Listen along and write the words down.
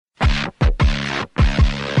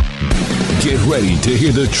Get ready to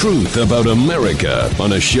hear the truth about America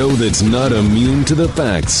on a show that's not immune to the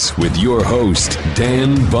facts with your host,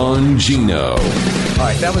 Dan Bongino. All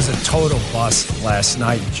right, that was a total bust last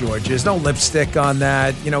night, George. There's no lipstick on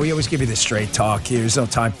that. You know, we always give you the straight talk here. There's no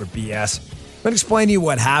time for BS. I'm going to explain to you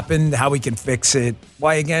what happened, how we can fix it.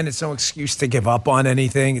 Why, again, it's no excuse to give up on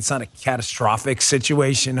anything. It's not a catastrophic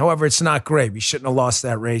situation. However, it's not great. We shouldn't have lost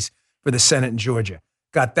that race for the Senate in Georgia.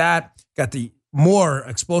 Got that. Got the more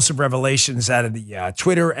explosive revelations out of the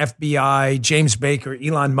Twitter, FBI, James Baker,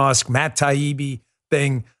 Elon Musk, Matt Taibbi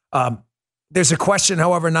thing. There's a question,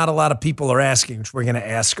 however, not a lot of people are asking, which we're going to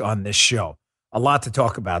ask on this show. A lot to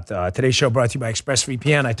talk about. Today's show brought to you by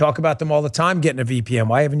ExpressVPN. I talk about them all the time, getting a VPN.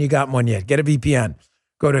 Why haven't you gotten one yet? Get a VPN.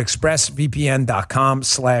 Go to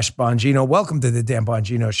expressvpn.com/Bongino. Welcome to the Dan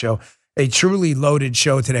Bongino Show. A truly loaded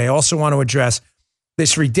show today. I also want to address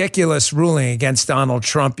this ridiculous ruling against Donald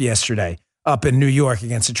Trump yesterday up in New York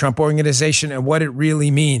against the Trump Organization and what it really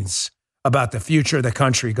means about the future of the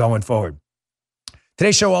country going forward.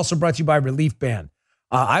 Today's show also brought to you by Relief Band.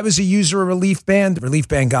 I was a user of Relief Band. Relief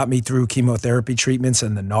Band got me through chemotherapy treatments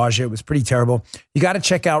and the nausea. It was pretty terrible. You got to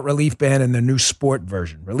check out Relief Band and the new sport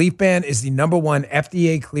version. Relief Band is the #1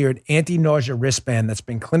 FDA-cleared anti-nausea wristband that's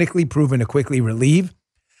been clinically proven to quickly relieve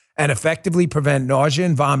and effectively prevent nausea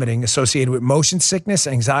and vomiting associated with motion sickness,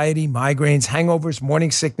 anxiety, migraines, hangovers,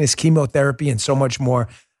 morning sickness, chemotherapy, and so much more.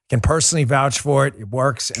 I can personally vouch for it. It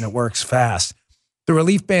works, and it works fast. The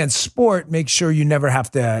Relief Band Sport makes sure you never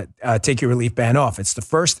have to take your Relief Band off. It's the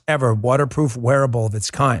first ever waterproof wearable of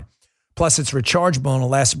its kind. Plus, it's rechargeable and will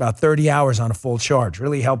last about 30 hours on a full charge.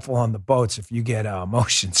 Really helpful on the boats if you get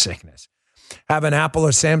motion sickness. Have an Apple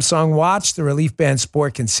or Samsung watch? The Relief Band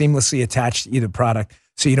Sport can seamlessly attach to either product,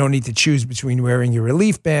 so you don't need to choose between wearing your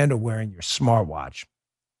Relief Band or wearing your smartwatch.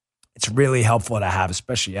 It's really helpful to have,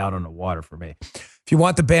 especially out on the water for me. If you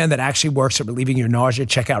want the band that actually works at relieving your nausea,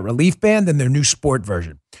 check out Relief Band and their new sport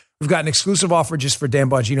version. We've got an exclusive offer just for Dan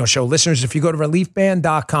Bongino Show listeners. If you go to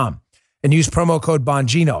reliefband.com and use promo code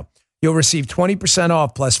Bongino, you'll receive 20%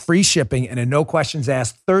 off plus free shipping and a no questions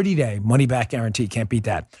asked 30-day money-back guarantee. Can't beat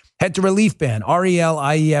that. Head to Relief Band,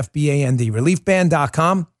 RELIEFBAND,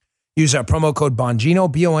 reliefband.com. Use our promo code Bongino,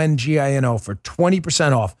 BONGINO, for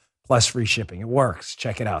 20% off plus free shipping. It works.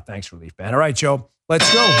 Check it out. Thanks, Relief Band. All right, Joe, let's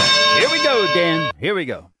go. Here we go, Dan. Here we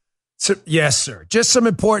go. So, yes, sir. Just some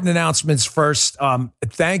important announcements first.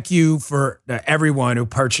 Thank you for everyone who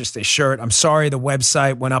purchased a shirt. I'm sorry the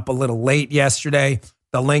website went up a little late yesterday.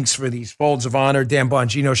 The links for these Folds of Honor, Dan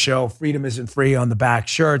Bongino Show, Freedom Isn't Free on the back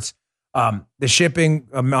shirts. The shipping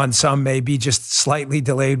on some may be just slightly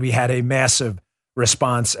delayed. We had a massive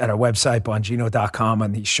response at our website, Bongino.com,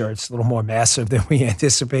 on these shirts, a little more massive than we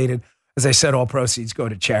anticipated. As I said, all proceeds go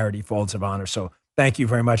to charity, Folds of Honor. So thank you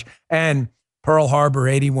very much. And Pearl Harbor,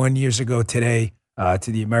 81 years ago today,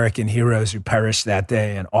 to the American heroes who perished that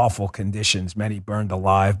day in awful conditions, many burned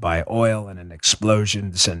alive by oil and in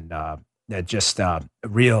explosions, and just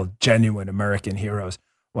real, genuine American heroes.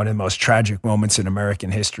 One of the most tragic moments in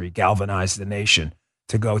American history, galvanized the nation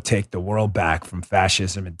to go take the world back from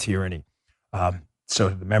fascism and tyranny. So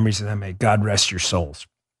the memories of them, may God rest your souls.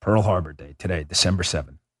 Pearl Harbor Day today, December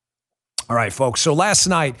 7th. All right, folks. So last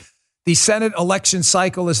night, the Senate election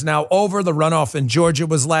cycle is now over. The runoff in Georgia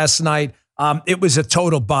was last night. It was a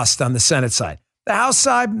total bust on the Senate side. The House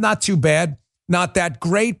side, not too bad. Not that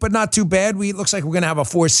great, but not too bad. It looks like we're going to have a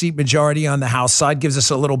 4-seat majority on the House side. Gives us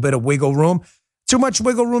a little bit of wiggle room. Too much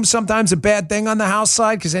wiggle room, sometimes a bad thing on the House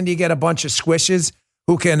side, because then you get a bunch of squishes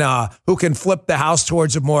who can flip the House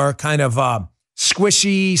towards a more kind of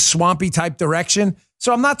squishy, swampy type direction.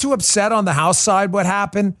 So I'm not too upset on the House side what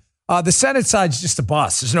happened. The Senate side's just a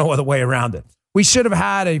bust. There's no other way around it. We should have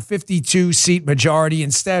had a 52-seat majority.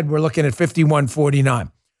 Instead, we're looking at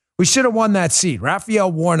 51-49. We should have won that seat.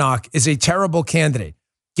 Raphael Warnock is a terrible candidate.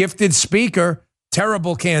 Gifted speaker,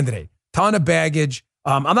 terrible candidate. Ton of baggage.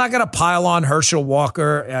 I'm not going to pile on Herschel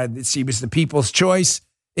Walker. He was the people's choice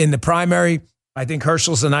in the primary. I think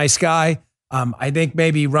Herschel's a nice guy. I think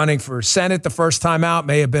maybe running for Senate the first time out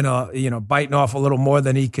may have been biting off a little more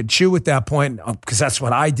than he could chew at that point, because that's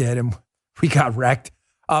what I did, and we got wrecked.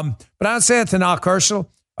 But I don't say that to knock Herschel.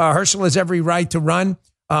 Herschel has every right to run.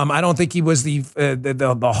 I don't think he was the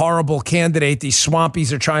horrible candidate these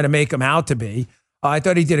swampies are trying to make him out to be. I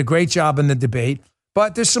thought he did a great job in the debate,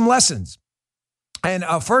 but there's some lessons. And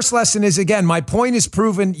first lesson is, again, my point is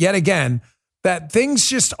proven yet again that things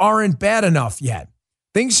just aren't bad enough yet.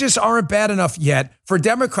 Things just aren't bad enough yet for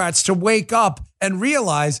Democrats to wake up and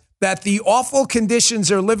realize that the awful conditions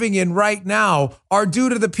they're living in right now are due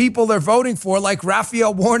to the people they're voting for, like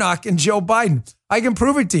Raphael Warnock and Joe Biden. I can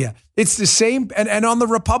prove it to you. It's the same. And on the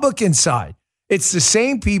Republican side, It's the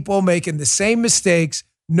same people making the same mistakes,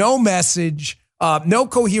 no message, no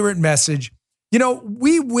coherent message. You know,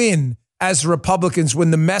 we win as Republicans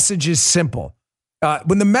when the message is simple.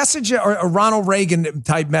 When the message, or a Ronald Reagan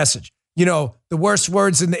type message, you know, the worst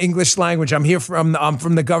words in the English language, I'm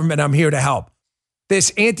from the government, I'm here to help.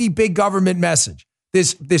 This anti-big government message,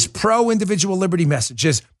 this pro-individual liberty message,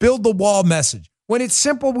 this build the wall message. When it's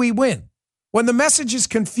simple, we win. When the message is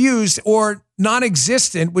confused or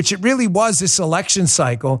non-existent, which it really was this election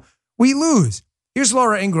cycle, we lose. Here's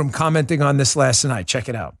Laura Ingraham commenting on this last night. Check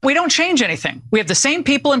it out. We don't change anything. We have the same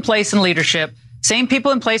people in place in leadership, same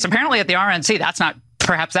people in place apparently at the RNC.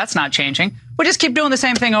 Perhaps that's not changing. We just keep doing the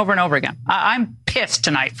same thing over and over again. I'm pissed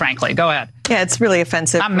tonight, frankly. Go ahead. Yeah, it's really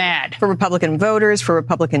offensive. I'm mad. For Republican voters, for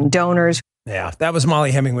Republican donors. Yeah, that was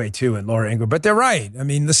Molly Hemingway, too, and Laura Ingraham. But they're right. I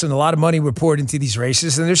mean, listen, a lot of money were poured into these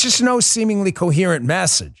races, and there's just no seemingly coherent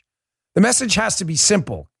message. The message has to be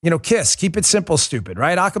simple. You know, KISS, keep it simple, stupid,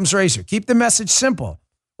 right? Occam's razor, keep the message simple.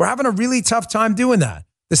 We're having a really tough time doing that.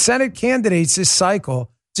 The Senate candidates this cycle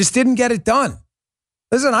just didn't get it done.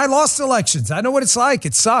 Listen, I lost elections. I know what it's like.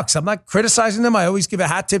 It sucks. I'm not criticizing them. I always give a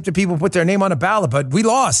hat tip to people who put their name on a ballot, but we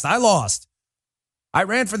lost. I lost. I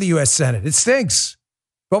ran for the U.S. Senate. It stinks,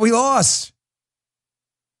 but we lost.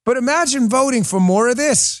 But imagine voting for more of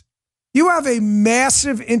this. You have a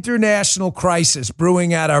massive international crisis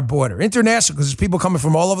brewing at our border. International, because there's people coming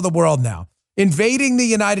from all over the world now, invading the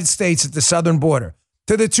United States at the southern border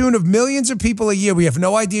to the tune of millions of people a year. We have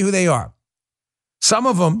no idea who they are. Some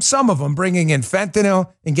of them bringing in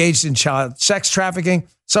fentanyl, engaged in child sex trafficking.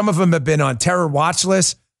 Some of them have been on terror watch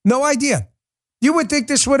lists. No idea. You would think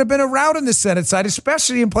this would have been a rout on the Senate side,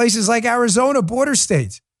 especially in places like Arizona, border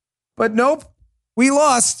states. But nope, we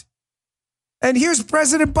lost. And here's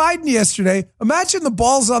President Biden yesterday. Imagine the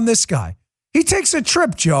balls on this guy. He takes a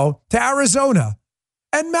trip, Joe, to Arizona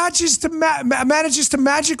and manages to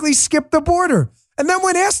magically skip the border. And then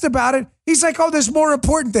when asked about it, he's like, oh, there's more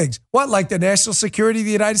important things. What, like the national security of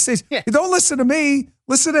the United States? Yeah. Don't listen to me.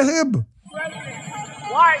 Listen to him.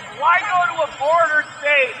 Why go to a border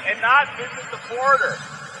state and not visit the border?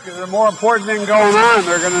 Because there's more important thing going on.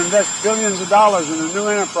 They're going to invest billions of dollars in a new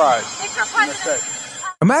enterprise.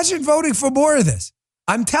 Imagine voting for more of this.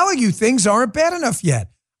 I'm telling you, things aren't bad enough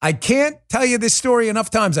yet. I can't tell you this story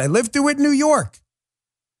enough times. I lived through it in New York.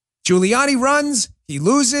 Giuliani runs, he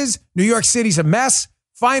loses. New York City's a mess.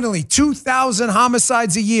 Finally, 2,000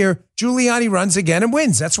 homicides a year. Giuliani runs again and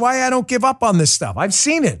wins. That's why I don't give up on this stuff. I've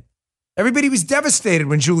seen it. Everybody was devastated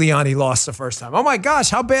when Giuliani lost the first time. Oh my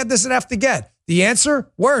gosh, how bad does it have to get? The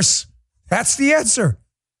answer? Worse. That's the answer.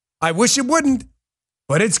 I wish it wouldn't,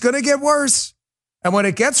 but it's going to get worse. And when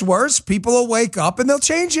it gets worse, people will wake up and they'll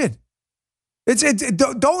change it.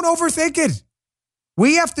 Don't overthink it.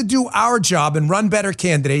 We have to do our job and run better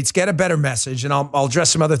candidates, get a better message, and I'll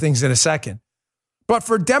address some other things in a second. But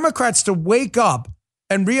for Democrats to wake up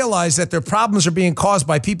and realize that their problems are being caused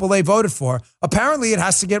by people they voted for, apparently it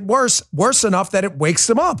has to get worse enough that it wakes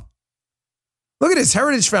them up. Look at this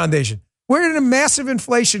Heritage Foundation. We're in a massive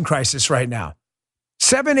inflation crisis right now.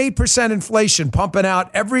 7-8% inflation pumping out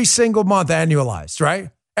every single month annualized, right?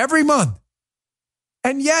 Every month.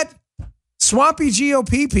 And yet, swampy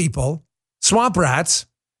GOP people, swamp rats,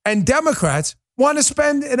 and Democrats want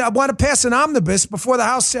to pass an omnibus before the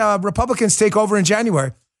House Republicans take over in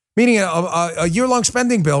January, meaning a year-long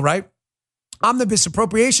spending bill, right? Omnibus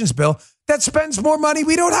appropriations bill that spends more money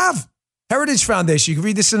we don't have. Heritage Foundation, you can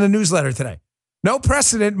read this in the newsletter today. No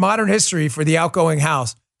precedent in modern history for the outgoing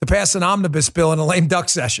House to pass an omnibus bill in a lame duck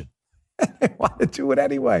session. They want to do it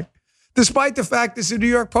anyway. Despite the fact, as the New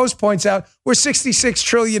York Post points out, we're $66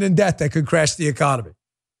 trillion in debt that could crash the economy.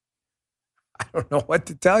 I don't know what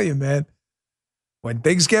to tell you, man. When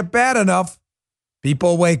things get bad enough,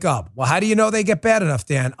 people wake up. Well, how do you know they get bad enough,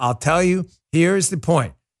 Dan? I'll tell you, here's the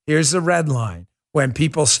point. Here's the red line. When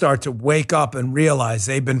people start to wake up and realize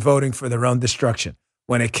they've been voting for their own destruction,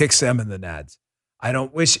 when it kicks them in the nads. I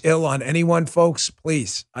don't wish ill on anyone, folks.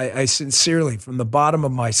 Please, I sincerely, from the bottom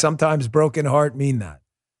of my sometimes broken heart, mean that.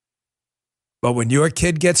 But when your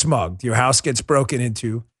kid gets mugged, your house gets broken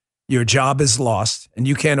into, your job is lost, and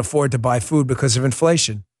you can't afford to buy food because of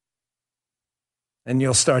inflation, and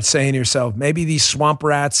you'll start saying to yourself, maybe these swamp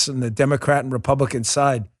rats on the Democrat and Republican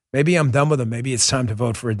side, maybe I'm done with them. Maybe it's time to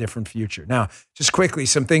vote for a different future. Now, just quickly,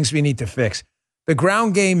 some things we need to fix. The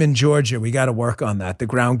ground game in Georgia, we got to work on that. The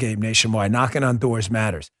ground game nationwide, knocking on doors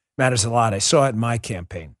matters a lot. I saw it in my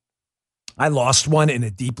campaign. I lost one in a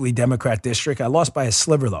deeply Democrat district. I lost by a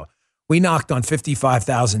sliver, though. We knocked on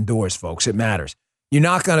 55,000 doors, folks. It matters. You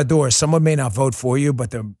knock on a door, someone may not vote for you,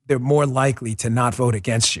 but they're more likely to not vote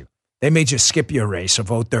against you. They may just skip your race or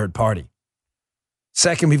vote third party.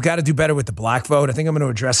 Second, we've got to do better with the black vote. I think I'm going to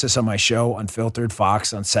address this on my show, Unfiltered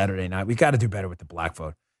Fox, on Saturday night. We've got to do better with the black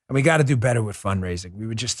vote. And we got to do better with fundraising. We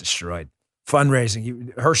were just destroyed.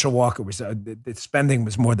 Fundraising. Herschel Walker was, the spending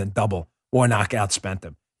was more than double. Warnock outspent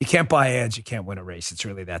them. You can't buy ads. You can't win a race. It's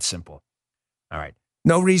really that simple. All right.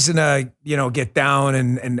 No reason to, get down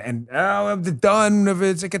and I'm done. If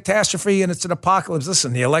it's a catastrophe and it's an apocalypse.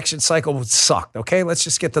 Listen, the election cycle sucked. Okay. Let's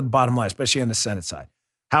just get to the bottom line, especially on the Senate side.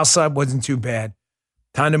 House side wasn't too bad.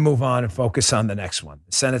 Time to move on and focus on the next one.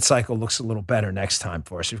 The Senate cycle looks a little better next time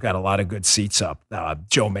for us. We've got a lot of good seats up.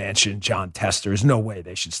 Joe Manchin, John Tester. There's no way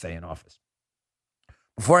they should stay in office.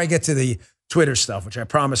 Before I get to the Twitter stuff, which I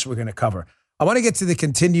promise we're going to cover, I want to get to the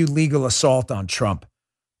continued legal assault on Trump.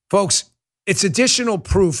 Folks, it's additional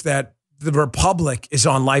proof that the Republic is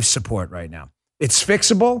on life support right now. It's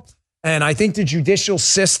fixable, and I think the judicial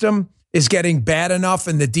system is getting bad enough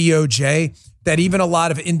in the DOJ that even a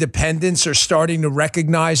lot of independents are starting to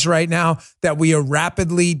recognize right now that we are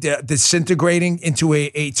rapidly disintegrating into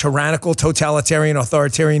a tyrannical, totalitarian,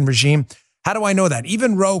 authoritarian regime. How do I know that?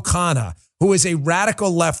 Even Ro Khanna, who is a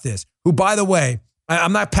radical leftist, who, by the way,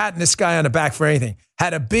 I'm not patting this guy on the back for anything,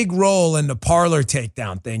 had a big role in the Parler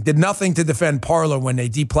takedown thing, did nothing to defend Parler when they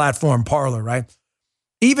deplatformed Parler, right?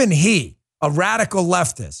 Even he, a radical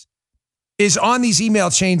leftist, is on these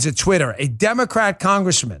email chains at Twitter, a Democrat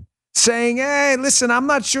congressman, saying, hey, listen, I'm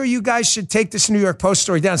not sure you guys should take this New York Post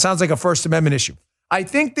story down. Sounds like a First Amendment issue. I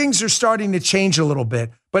think things are starting to change a little bit.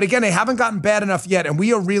 But again, they haven't gotten bad enough yet, and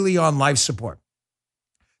we are really on life support.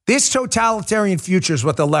 This totalitarian future is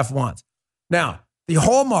what the left wants. Now, the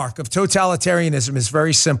hallmark of totalitarianism is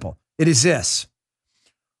very simple. It is this.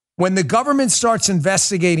 When the government starts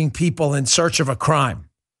investigating people in search of a crime,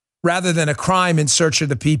 rather than a crime in search of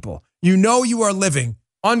the people, you know you are living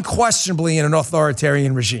unquestionably in an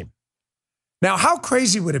authoritarian regime. Now, how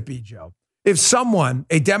crazy would it be, Joe, if someone,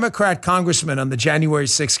 a Democrat congressman on the January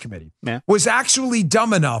 6th committee, was actually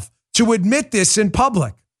dumb enough to admit this in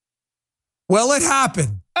public? Well, it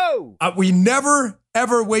happened. Oh, We never,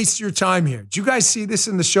 ever waste your time here. Did you guys see this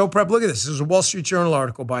in the show prep? Look at this. This is a Wall Street Journal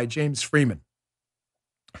article by James Freeman.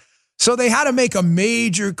 So they had to make a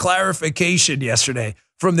major clarification yesterday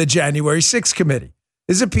from the January 6th committee.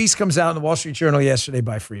 This piece comes out in the Wall Street Journal yesterday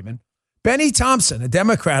by Freeman. Benny Thompson, a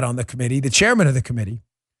Democrat on the committee, the chairman of the committee,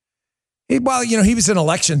 he was an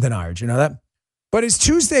election denier. Do you know that? But his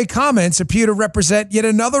Tuesday comments appear to represent yet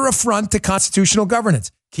another affront to constitutional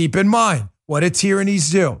governance. Keep in mind, what do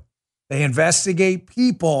tyrannies do? They investigate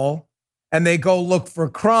people and they go look for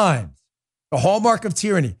crimes. The hallmark of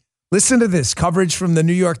tyranny. Listen to this coverage from the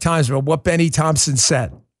New York Times about what Benny Thompson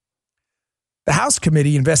said. The House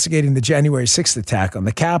committee investigating the January 6th attack on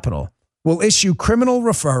the Capitol will issue criminal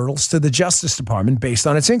referrals to the Justice Department based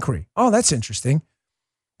on its inquiry. Oh, that's interesting.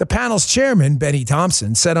 The panel's chairman, Benny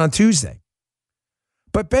Thompson, said on Tuesday.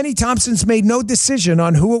 But Benny Thompson's made no decision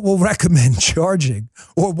on who it will recommend charging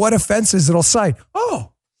or what offenses it'll cite.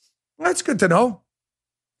 Oh, that's good to know.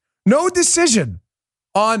 No decision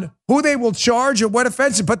on who they will charge or what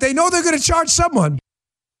offenses, but they know they're going to charge someone.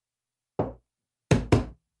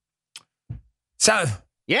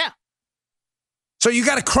 So you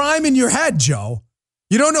got a crime in your head, Joe.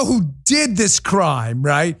 You don't know who did this crime,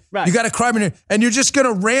 right? Right. You got a crime in your, and you're just going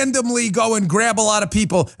to randomly go and grab a lot of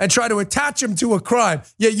people and try to attach them to a crime.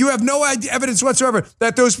 Yet you have no evidence whatsoever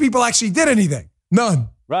that those people actually did anything. None.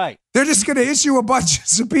 right. They're just going to issue a bunch of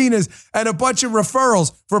subpoenas and a bunch of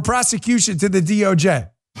referrals for prosecution to the DOJ.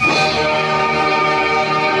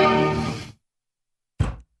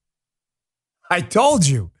 I told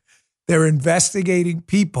you. They're investigating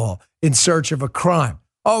people in search of a crime.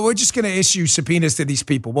 Oh, we're just going to issue subpoenas to these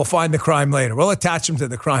people. We'll find the crime later. We'll attach them to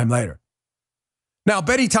the crime later. Now,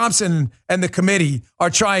 Benny Thompson and the committee are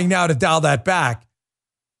trying now to dial that back.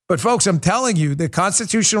 But folks, I'm telling you, the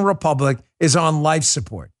constitutional republic is on life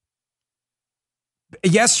support.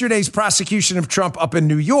 Yesterday's prosecution of Trump up in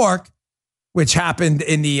New York, which happened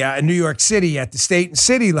in the New York City at the state and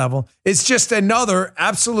city level, is just another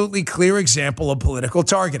absolutely clear example of political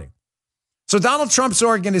targeting. So Donald Trump's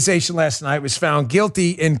organization last night was found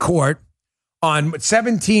guilty in court on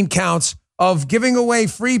 17 counts of giving away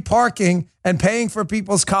free parking and paying for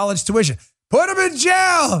people's college tuition. Put them in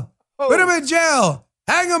jail. Put them in jail.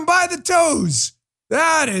 Hang them by the toes.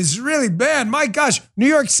 That is really bad. My gosh, New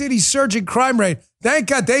York City's surging crime rate. Thank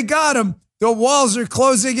God they got him. The walls are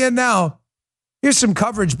closing in now. Here's some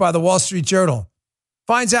coverage by the Wall Street Journal.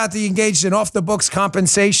 Finds out he engaged in off-the-books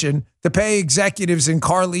compensation to pay executives in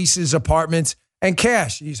car leases, apartments, and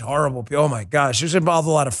cash. He's horrible. Oh, my gosh. There's involved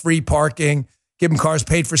a lot of free parking, giving cars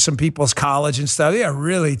paid for some people's college and stuff. Yeah,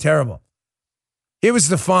 really terrible. Here was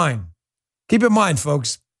the fine. Keep in mind,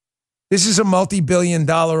 folks, this is a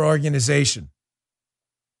multi-billion-dollar organization.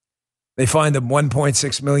 They fined them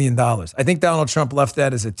 $1.6 million. I think Donald Trump left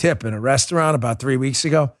that as a tip in a restaurant about 3 weeks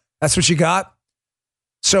ago. That's what you got?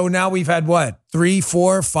 So now we've had, 3,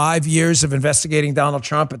 4, 5 years of investigating Donald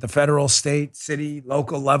Trump at the federal, state, city,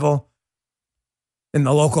 local level, in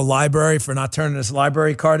the local library for not turning his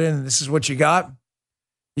library card in. And this is what you got?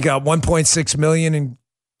 You got $1.6 million in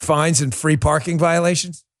fines and free parking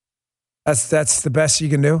violations? That's the best you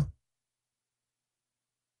can do?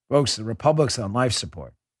 Folks, the Republic's on life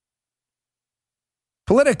support.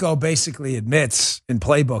 Politico basically admits in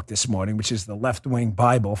Playbook this morning, which is the left-wing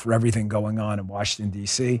Bible for everything going on in Washington,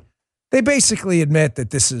 D.C., they basically admit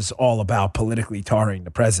that this is all about politically tarring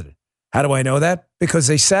the president. How do I know that? Because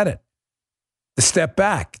they said it. The step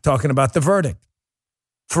back, talking about the verdict.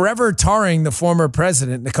 Forever tarring the former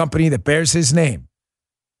president and the company that bears his name.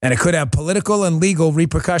 And it could have political and legal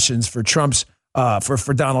repercussions for Trump's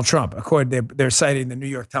for Donald Trump, according to they're citing the New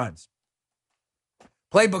York Times.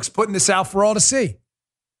 Playbook's putting this out for all to see.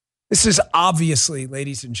 This is obviously,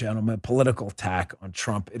 ladies and gentlemen, a political attack on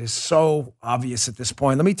Trump. It is so obvious at this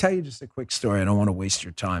point. Let me tell you just a quick story. I don't want to waste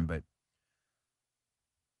your time, but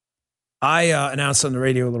I announced on the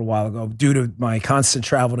radio a little while ago, due to my constant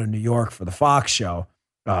travel to New York for the Fox show,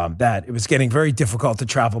 that it was getting very difficult to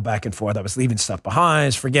travel back and forth. I was leaving stuff behind, I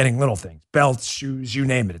was forgetting little things, belts, shoes, you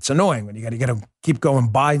name it. It's annoying when you got to keep going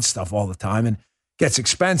buying stuff all the time and it gets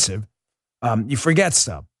expensive. You forget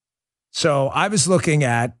stuff. So I was looking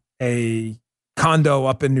at a condo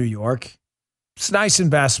up in New York. It's a nice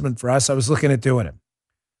investment for us. I was looking at doing it.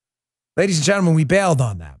 Ladies and gentlemen, we bailed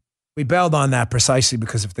on that. We bailed on that precisely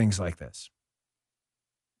because of things like this.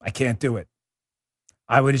 I can't do it.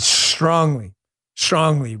 I would strongly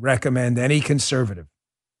recommend any conservative.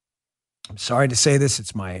 I'm sorry to say this.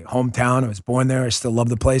 It's my hometown. I was born there. I still love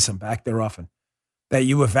the place. I'm back there often. That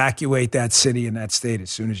you evacuate that city and that state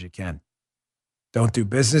as soon as you can. Don't do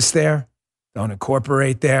business there. Don't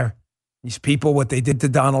incorporate there. These people, what they did to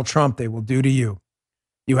Donald Trump, they will do to you.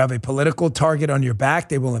 You have a political target on your back.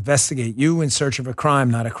 They will investigate you in search of a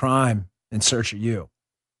crime, not a crime in search of you.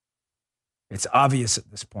 It's obvious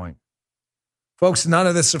at this point. Folks, none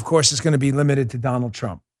of this, of course, is going to be limited to Donald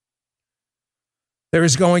Trump. There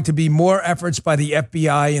is going to be more efforts by the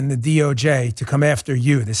FBI and the DOJ to come after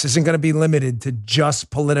you. This isn't going to be limited to just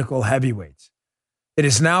political heavyweights. It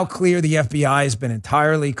is now clear the FBI has been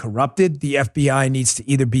entirely corrupted. The FBI needs to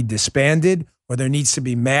either be disbanded or there needs to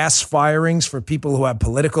be mass firings for people who have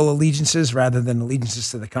political allegiances rather than allegiances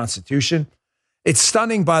to the Constitution. It's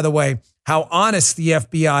stunning, by the way, how honest the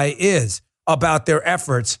FBI is about their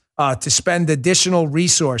efforts to spend additional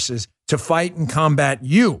resources to fight and combat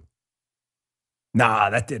you. Nah,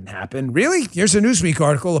 that didn't happen. Really? Here's a Newsweek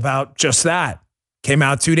article about just that. Came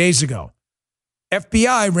out 2 days ago.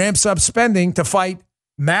 FBI ramps up spending to fight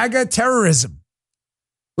MAGA terrorism.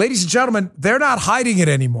 Ladies and gentlemen, they're not hiding it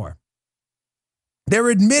anymore. They're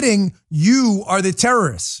admitting you are the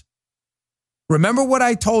terrorists. Remember what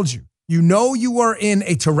I told you. You know you are in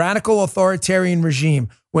a tyrannical authoritarian regime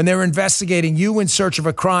when they're investigating you in search of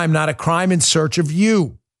a crime, not a crime in search of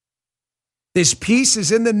you. This piece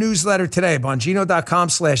is in the newsletter today,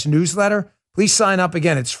 bongino.com/newsletter. Please sign up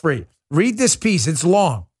again. It's free. Read this piece. It's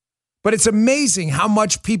long. But it's amazing how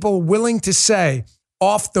much people are willing to say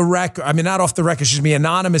off the record, not off the record,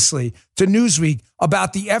 anonymously to Newsweek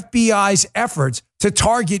about the FBI's efforts to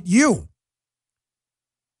target you.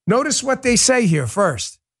 Notice what they say here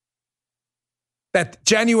first. That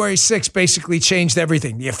January 6th basically changed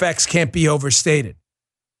everything. The effects can't be overstated.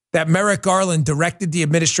 That Merrick Garland directed the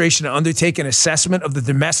administration to undertake an assessment of the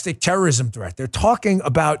domestic terrorism threat. They're talking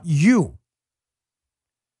about you.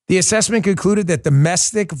 The assessment concluded that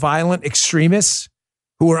domestic violent extremists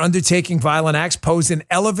who are undertaking violent acts pose an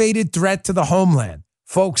elevated threat to the homeland.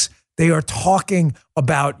 Folks, they are talking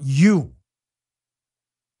about you.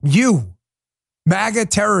 You. MAGA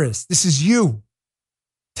terrorists. This is you.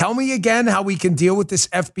 Tell me again how we can deal with this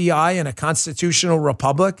FBI in a constitutional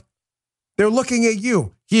republic. They're looking at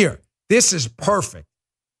you. Here, this is perfect.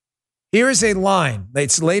 Here is a line.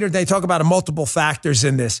 It's later, they talk about multiple factors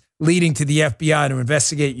in this leading to the FBI to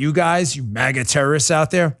investigate you guys, you MAGA terrorists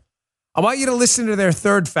out there. I want you to listen to their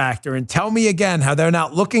third factor and tell me again how they're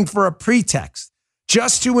not looking for a pretext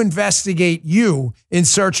just to investigate you in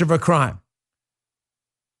search of a crime.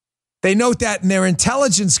 They note that in their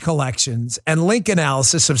intelligence collections and link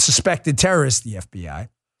analysis of suspected terrorists, the FBI,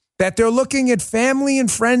 that they're looking at family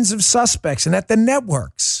and friends of suspects and at the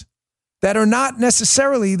networks that are not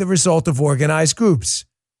necessarily the result of organized groups.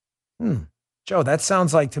 Joe, that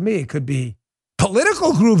sounds like to me it could be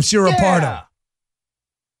political groups you're a part of.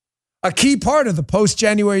 A key part of the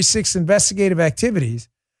post-January 6th investigative activities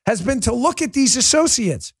has been to look at these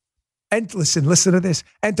associates and listen to this,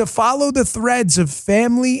 and to follow the threads of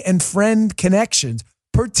family and friend connections,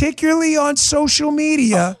 particularly on social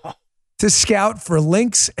media, to scout for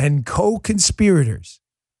links and co-conspirators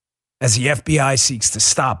as the FBI seeks to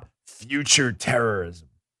stop future terrorism.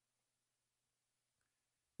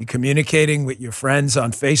 You communicating with your friends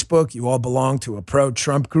on Facebook? You all belong to a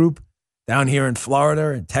pro-Trump group down here in Florida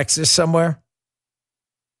or in Texas somewhere?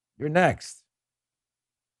 You're next.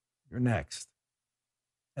 You're next.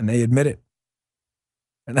 And they admit it.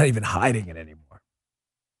 They're not even hiding it anymore.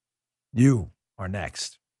 You are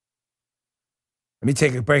next. Let me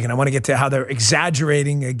take a break, and I want to get to how they're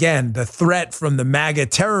exaggerating, again, the threat from the MAGA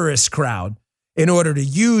terrorist crowd in order to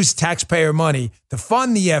use taxpayer money to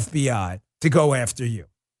fund the FBI to go after you.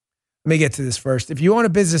 Let me get to this first. If you own a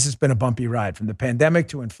business, it's been a bumpy ride. From the pandemic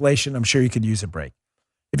to inflation, I'm sure you could use a break.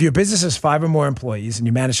 If your business has 5 or more employees and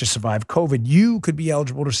you manage to survive COVID, you could be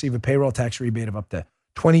eligible to receive a payroll tax rebate of up to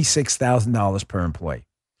 $26,000 per employee.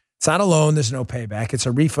 It's not a loan. There's no payback. It's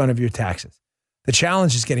a refund of your taxes. The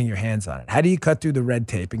challenge is getting your hands on it. How do you cut through the red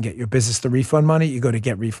tape and get your business the refund money? You go to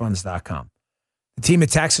getrefunds.com. The team of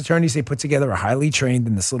tax attorneys they put together are highly trained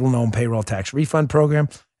in this little-known payroll tax refund program,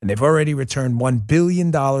 and they've already returned $1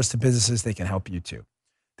 billion to businesses. They can help you too.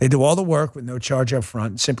 They do all the work with no charge up front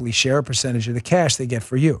and simply share a percentage of the cash they get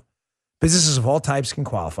for you. Businesses of all types can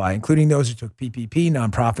qualify, including those who took PPP,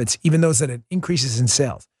 nonprofits, even those that had increases in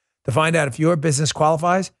sales. To find out if your business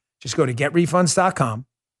qualifies, just go to getrefunds.com,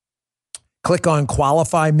 click on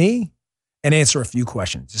Qualify Me, and answer a few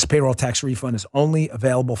questions. This payroll tax refund is only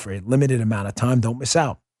available for a limited amount of time. Don't miss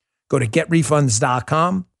out. Go to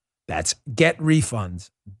getrefunds.com. That's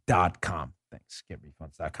getrefunds.com. Thanks,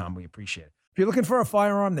 getrefunds.com. We appreciate it. If you're looking for a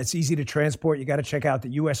firearm that's easy to transport, you got to check out the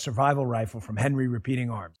U.S. Survival Rifle from Henry Repeating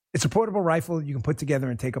Arms. It's a portable rifle you can put together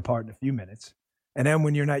and take apart in a few minutes. And then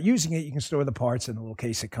when you're not using it, you can store the parts in the little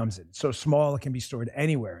case it comes in. It's so small, it can be stored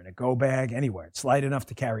anywhere, in a go bag, anywhere. It's light enough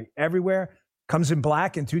to carry everywhere. Comes in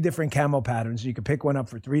black and 2 different camo patterns. You can pick one up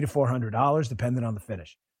for $300 to $400, depending on the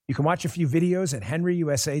finish. You can watch a few videos at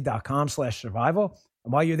henryusa.com/survival.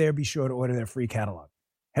 And while you're there, be sure to order their free catalog.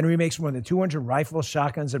 Henry makes more than 200 rifles,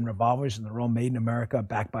 shotguns, and revolvers, and they're all made in America,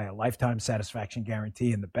 backed by a lifetime satisfaction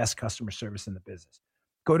guarantee and the best customer service in the business.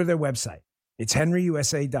 Go to their website. It's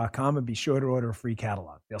henryusa.com, and be sure to order a free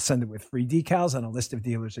catalog. They'll send it with free decals and a list of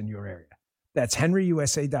dealers in your area. That's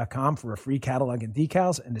henryusa.com for a free catalog and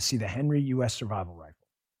decals and to see the Henry U.S. Survival Rifle.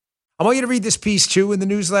 I want you to read this piece, too, in the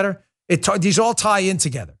newsletter. These all tie in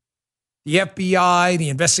together. The FBI, the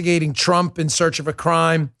investigating Trump in search of a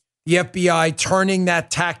crime, the FBI turning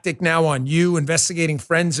that tactic now on you, investigating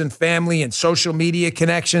friends and family and social media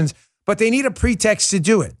connections, but they need a pretext to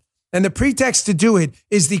do it. And the pretext to do it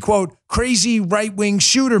is the, quote, crazy right-wing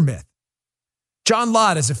shooter myth. John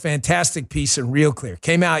Lott has a fantastic piece in Real Clear.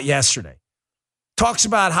 Came out yesterday. Talks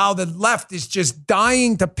about how the left is just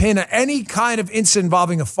dying to pin any kind of incident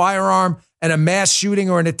involving a firearm and a mass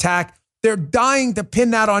shooting or an attack. They're dying to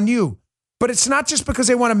pin that on you. But it's not just because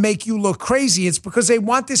they want to make you look crazy. It's because they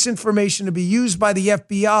want this information to be used by the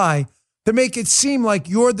FBI to make it seem like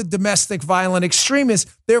you're the domestic violent extremist.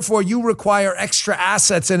 Therefore, you require extra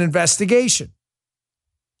assets and investigation.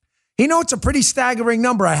 You know, it's a pretty staggering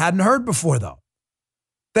number I hadn't heard before, though.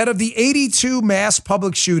 That of the 82 mass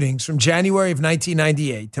public shootings from January of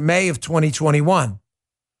 1998 to May of 2021,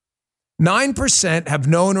 9% have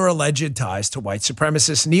known or alleged ties to white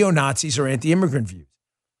supremacists, neo-Nazis, or anti-immigrant views.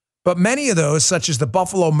 But many of those, such as the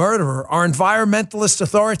Buffalo murderer, are environmentalist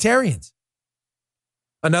authoritarians.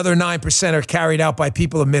 Another 9% are carried out by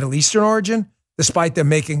people of Middle Eastern origin, despite them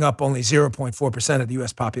making up only 0.4% of the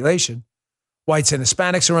U.S. population. Whites and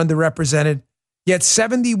Hispanics are underrepresented, yet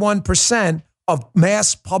 71% of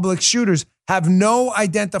mass public shooters have no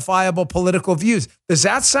identifiable political views. Does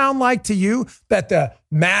that sound like to you that the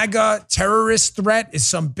MAGA terrorist threat is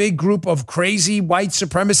some big group of crazy white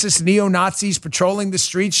supremacist neo-Nazis patrolling the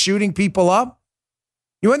streets, shooting people up?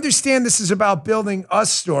 You understand this is about building a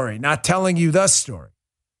story, not telling you the story.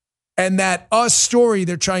 And that us story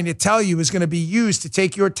they're trying to tell you is going to be used to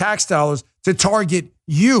take your tax dollars to target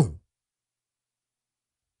you.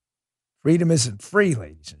 Freedom isn't free,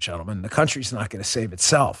 ladies and gentlemen. The country's not going to save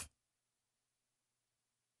itself.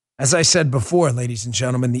 As I said before, ladies and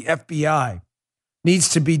gentlemen, the FBI needs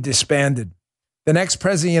to be disbanded. The next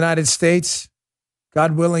president of the United States,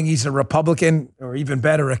 God willing, he's a Republican or even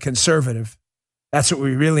better, a conservative. That's what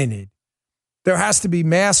we really need. There has to be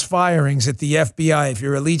mass firings at the FBI if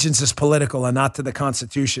your allegiance is political and not to the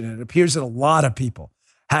Constitution. And it appears that a lot of people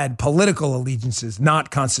had political allegiances,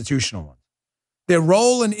 not constitutional ones. Their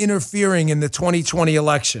role in interfering in the 2020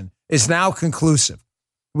 election is now conclusive.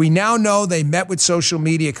 We now know they met with social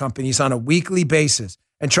media companies on a weekly basis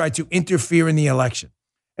and tried to interfere in the election.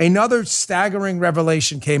 Another staggering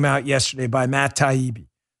revelation came out yesterday by Matt Taibbi,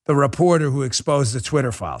 the reporter who exposed the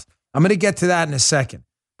Twitter files. I'm going to get to that in a second.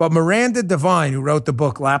 But Miranda Devine, who wrote the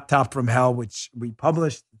book Laptop from Hell, which we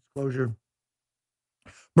published, disclosure.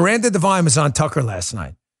 Miranda Devine was on Tucker last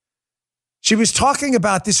night. She was talking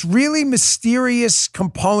about this really mysterious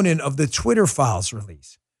component of the Twitter files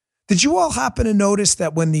release. Did you all happen to notice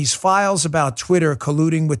that when these files about Twitter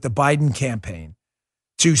colluding with the Biden campaign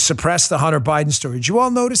to suppress the Hunter Biden story, did you all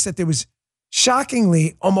notice that there was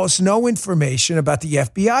shockingly almost no information about the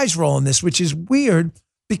FBI's role in this, which is weird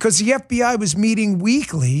because the FBI was meeting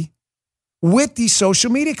weekly with these social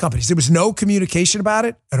media companies. There was no communication about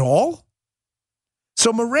it at all.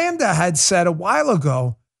 So Miranda had said a while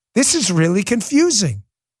ago, this is really confusing.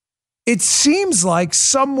 It seems like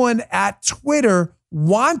someone at Twitter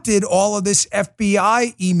wanted all of this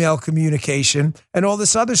FBI email communication and all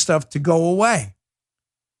this other stuff to go away.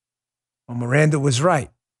 Well, Miranda was right.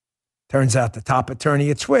 Turns out the top attorney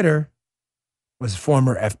at Twitter was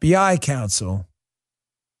former FBI counsel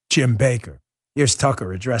Jim Baker. Here's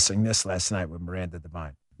Tucker addressing this last night with Miranda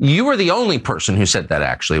Devine. You were the only person who said that,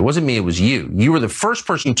 actually. It wasn't me, it was you. You were the first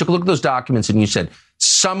person who took a look at those documents and you said,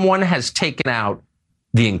 someone has taken out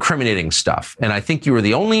the incriminating stuff. And I think you were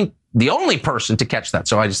the only person to catch that.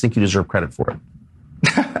 So I just think you deserve credit for it.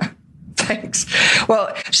 Thanks.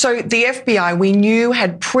 Well, so the FBI, we knew,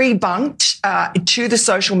 had pre-bunked to the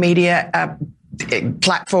social media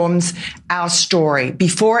platforms our story.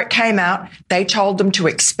 Before it came out, they told them to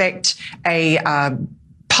expect a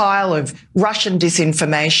pile of Russian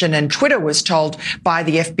disinformation, and Twitter was told by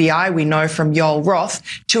the FBI, we know from Yoel Roth,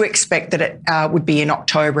 to expect that it would be in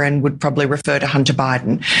October and would probably refer to Hunter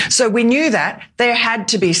Biden. So we knew that there had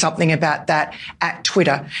to be something about that at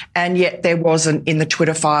Twitter, and yet there wasn't in the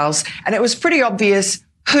Twitter files. And it was pretty obvious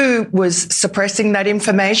who was suppressing that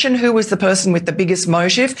information, who was the person with the biggest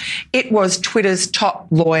motive. It was Twitter's top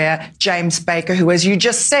lawyer, James Baker, who, as you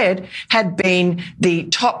just said, had been the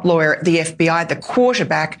top lawyer at the FBI, the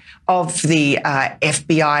quarterback of the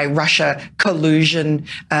FBI Russia collusion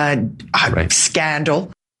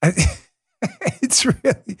scandal. It's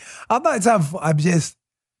really,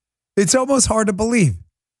 it's almost hard to believe.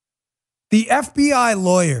 The FBI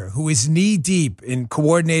lawyer who is knee-deep in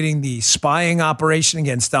coordinating the spying operation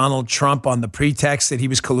against Donald Trump on the pretext that he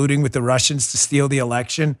was colluding with the Russians to steal the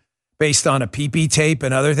election based on a PP tape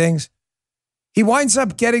and other things, he winds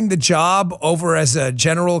up getting the job over as a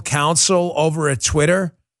general counsel over at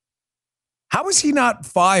Twitter. How is he not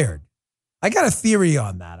fired? I got a theory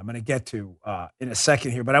on that I'm going to get to in a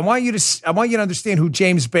second here, but I want you to understand who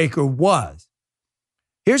James Baker was.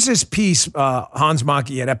 Here's this piece, Hans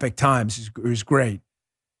Mackey at Epoch Times, who's great.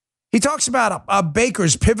 He talks about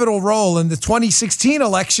Baker's pivotal role in the 2016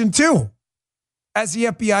 election, too, as the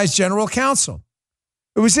FBI's general counsel.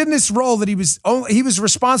 It was in this role that he was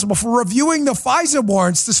responsible for reviewing the FISA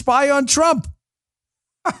warrants to spy on Trump.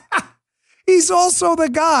 He's also the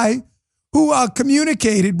guy who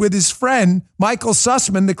communicated with his friend, Michael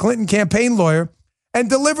Sussman, the Clinton campaign lawyer,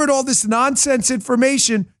 and delivered all this nonsense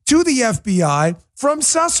information to the FBI from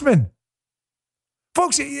Sussman.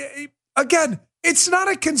 Folks, again, it's not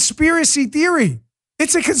a conspiracy theory.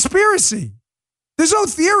 It's a conspiracy. There's no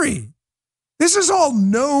theory. This is all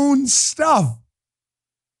known stuff.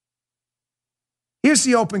 Here's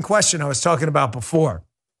the open question I was talking about before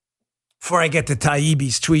I get to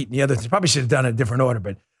Taibbi's tweet and the other things. Probably should have done it in a different order,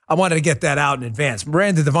 but I wanted to get that out in advance.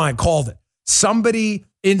 Miranda Devine called it. Somebody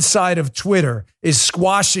inside of Twitter is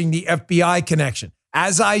squashing the FBI connection.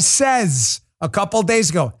 As I says a couple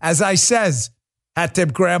days ago, as I says, had to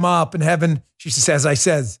grandma up in heaven. She says, as I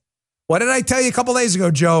says. What did I tell you a couple days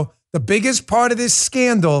ago, Joe? The biggest part of this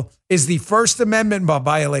scandal is the First Amendment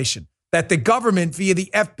violation, that the government via the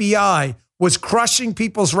FBI was crushing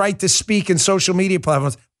people's right to speak in social media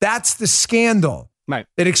platforms. That's the scandal. Right.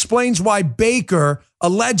 It explains why Baker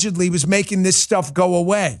allegedly was making this stuff go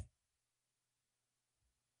away.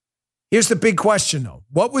 Here's the big question, though.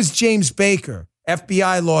 What was James Baker,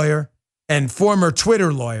 FBI lawyer and former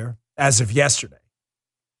Twitter lawyer as of yesterday,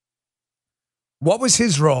 what was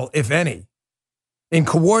his role, if any, in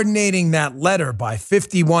coordinating that letter by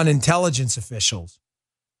 51 intelligence officials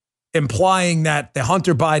implying that the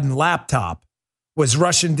Hunter Biden laptop was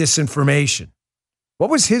Russian disinformation? What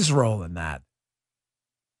was his role in that?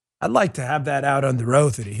 I'd like to have that out under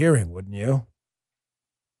oath at a hearing, wouldn't you?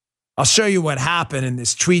 I'll show you what happened in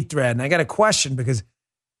this tweet thread. And I got a question because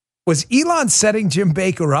was Elon setting Jim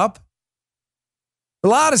Baker up? A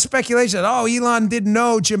lot of speculation. Oh, Elon didn't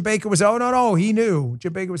know Jim Baker was. Oh, no, he knew.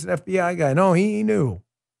 Jim Baker was an FBI guy. No, he knew.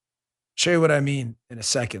 Show you what I mean in a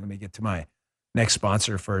second. Let me get to my next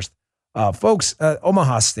sponsor first. Folks,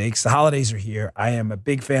 Omaha Steaks, the holidays are here. I am a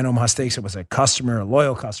big fan of Omaha Steaks. I was a customer, a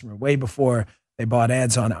loyal customer, way before they bought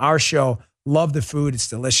ads on our show. Love the food. It's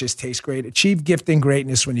delicious, tastes great. Achieve gifting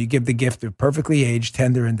greatness when you give the gift of perfectly aged,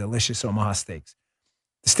 tender, and delicious Omaha Steaks.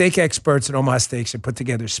 The steak experts at Omaha Steaks have put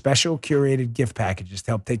together special curated gift packages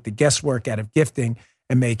to help take the guesswork out of gifting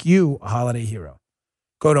and make you a holiday hero.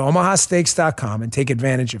 Go to omahasteaks.com and take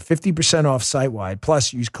advantage of 50% off site-wide,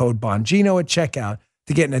 plus use code Bongino at checkout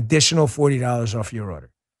to get an additional $40 off your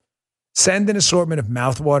order. Send an assortment of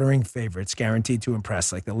mouth-watering favorites guaranteed to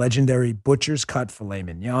impress, like the legendary Butcher's Cut Filet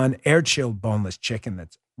Mignon, air-chilled boneless chicken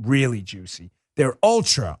that's really juicy. They're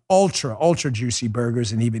ultra juicy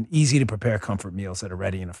burgers and even easy-to-prepare comfort meals that are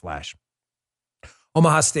ready in a flash.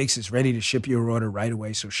 Omaha Steaks is ready to ship your order right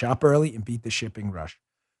away, so shop early and beat the shipping rush.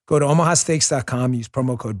 Go to omahasteaks.com, use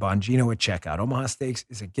promo code Bongino at checkout. Omaha Steaks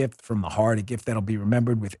is a gift from the heart, a gift that'll be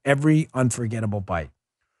remembered with every unforgettable bite.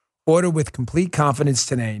 Order with complete confidence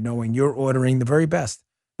today, knowing you're ordering the very best.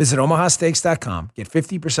 Visit omahasteaks.com, get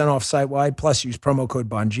 50% off site-wide, plus use promo code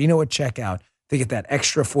Bongino at checkout to get that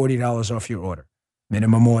extra $40 off your order.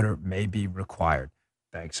 Minimum order may be required.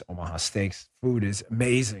 Thanks, Omaha Steaks. Food is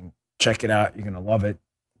amazing. Check it out. You're going to love it.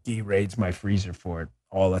 He raids my freezer for it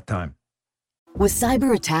all the time. With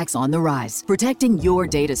cyber attacks on the rise, protecting your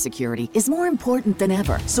data security is more important than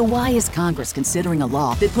ever. So why is Congress considering a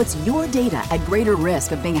law that puts your data at greater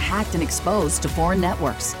risk of being hacked and exposed to foreign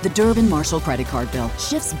networks? The Durbin-Marshall credit card bill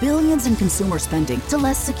shifts billions in consumer spending to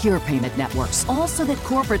less secure payment networks, all so that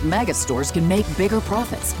corporate mega stores can make bigger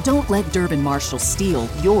profits. Don't let Durbin-Marshall steal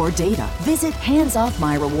your data. Visit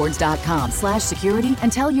handsoffmyrewards.com/security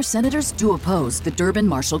and tell your senators to oppose the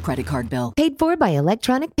Durbin-Marshall credit card bill. Paid for by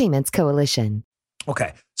Electronic Payments Coalition.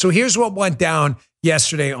 Okay, so here's what went down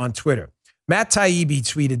yesterday on Twitter. Matt Taibbi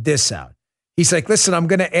tweeted this out. He's like, listen, I'm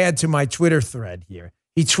going to add to my Twitter thread here.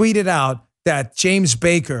 He tweeted out that James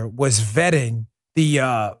Baker was vetting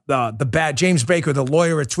the bad James Baker, the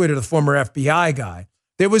lawyer at Twitter, the former FBI guy.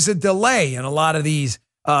 There was a delay in a lot of these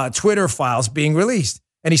Twitter files being released.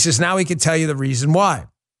 And he says, now he can tell you the reason why.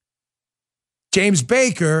 James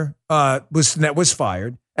Baker was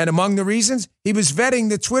fired. And among the reasons, he was vetting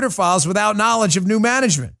the Twitter files without knowledge of new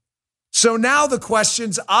management. So now the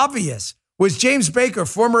question's obvious. Was James Baker,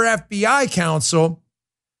 former FBI counsel,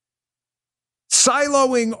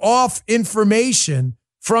 siloing off information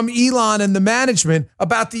from Elon and the management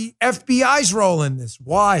about the FBI's role in this?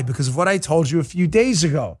 Why? Because of what I told you a few days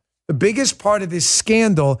ago. The biggest part of this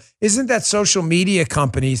scandal isn't that social media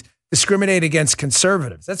companies discriminate against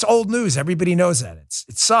conservatives. That's old news. Everybody knows that.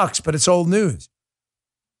 It sucks, but it's old news.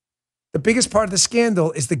 The biggest part of the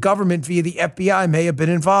scandal is the government via the FBI may have been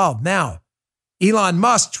involved. Now, Elon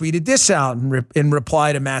Musk tweeted this out in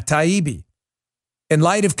reply to Matt Taibbi. In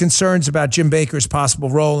light of concerns about Jim Baker's possible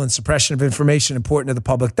role in suppression of information important to the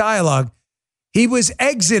public dialogue, he was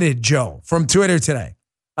exited, Joe, from Twitter today.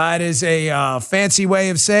 It is a fancy way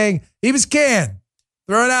of saying he was canned,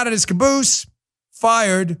 thrown out of his caboose,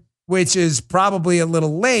 fired, which is probably a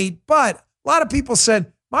little late, but a lot of people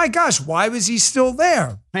said, my gosh, why was he still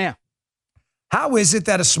there? Yeah. How is it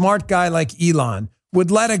that a smart guy like Elon would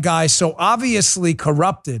let a guy so obviously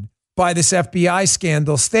corrupted by this FBI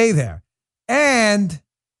scandal stay there? And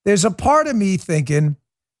there's a part of me thinking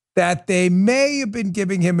that they may have been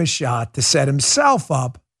giving him a shot to set himself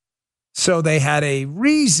up so they had a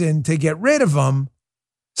reason to get rid of him.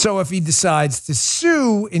 So if he decides to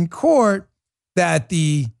sue in court, that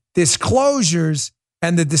the disclosures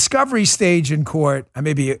and the discovery stage in court, I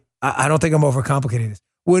don't think I'm overcomplicating this,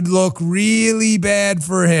 would look really bad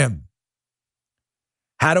for him.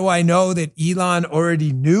 How do I know that Elon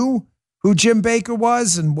already knew who Jim Baker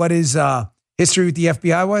was and what his history with the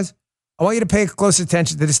FBI was? I want you to pay close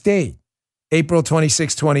attention to this date, April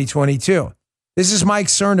 26, 2022. This is Mike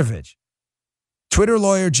Cernovich. Twitter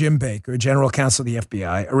lawyer Jim Baker, general counsel of the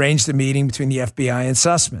FBI, arranged a meeting between the FBI and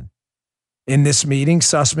Sussman. In this meeting,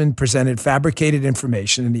 Sussman presented fabricated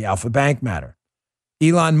information in the Alpha Bank matter.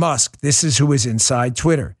 Elon Musk, this is who is inside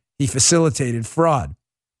Twitter. He facilitated fraud.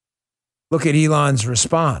 Look at Elon's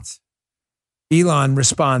response. Elon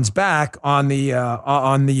responds back on his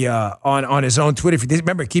own Twitter feed.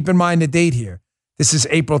 Remember, keep in mind the date here. This is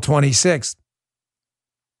April 26th.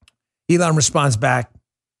 Elon responds back.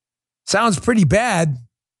 Sounds pretty bad.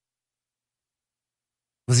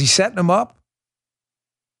 Was he setting him up?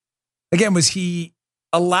 Again, was he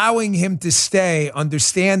allowing him to stay,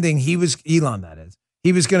 understanding he was, Elon that is,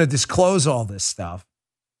 he was going to disclose all this stuff?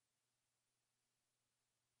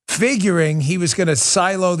 figuring he was going to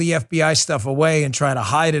silo the FBI stuff away and try to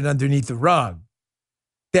hide it underneath the rug.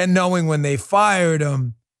 Then knowing when they fired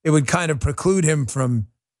him, it would kind of preclude him from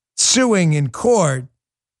suing in court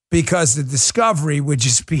because the discovery would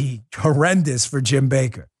just be horrendous for Jim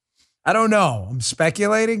Baker. I don't know. I'm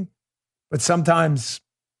speculating, but sometimes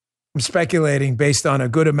I'm speculating based on a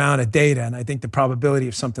good amount of data, and I think the probability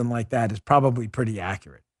of something like that is probably pretty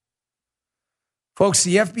accurate. Folks,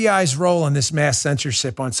 the FBI's role in this mass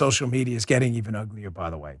censorship on social media is getting even uglier, by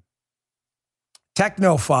the way.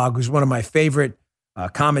 Technofog, who's one of my favorite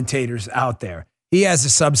commentators out there, he has a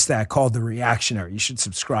Substack called The Reactionary. You should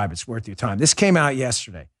subscribe. It's worth your time. This came out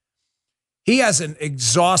yesterday. He has an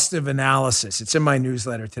exhaustive analysis. It's in my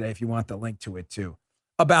newsletter today if you want the link to it too,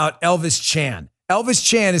 about Elvis Chan. Elvis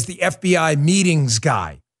Chan is the FBI meetings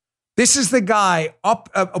guy. This is the guy up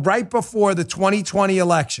right before the 2020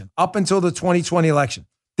 election, up until the 2020 election.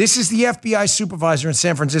 This is the FBI supervisor in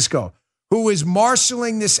San Francisco who is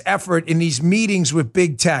marshaling this effort in these meetings with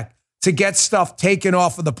big tech to get stuff taken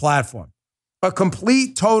off of the platform. A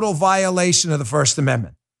complete, total violation of the First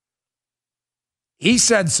Amendment. He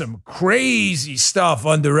said some crazy stuff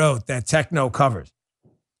under oath that Techno covers.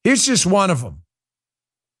 Here's just one of them.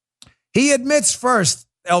 He admits first,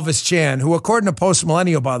 Elvis Chan, who according to Post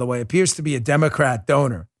Millennial, by the way, appears to be a Democrat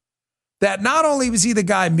donor, that not only was he the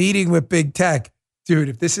guy meeting with big tech, dude,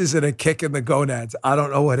 if this isn't a kick in the gonads, I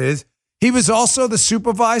don't know what is. He was also the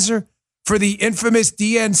supervisor for the infamous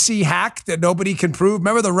DNC hack that nobody can prove.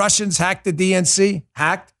 Remember the Russians hacked the DNC?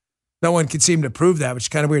 Hacked? No one could seem to prove that, which is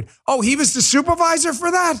kind of weird. Oh, he was the supervisor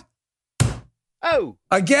for that? Oh.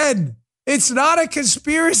 Again, it's not a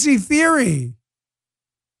conspiracy theory.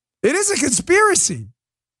 It is a conspiracy,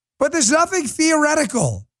 but there's nothing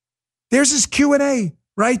theoretical. There's his Q&A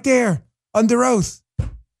right there under oath.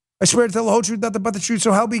 I swear to tell the whole truth, nothing but the truth,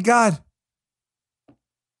 so help me God.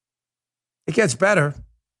 It gets better.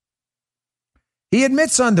 He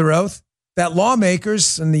admits under oath that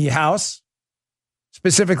lawmakers in the House,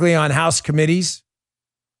 specifically on House committees,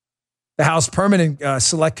 the House Permanent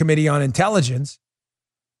Select Committee on Intelligence,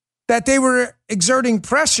 that they were exerting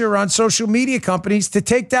pressure on social media companies to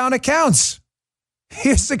take down accounts.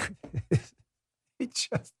 They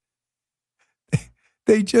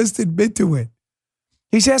just admit to it.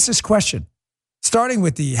 He's asked this question, starting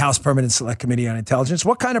with the House Permanent Select Committee on Intelligence.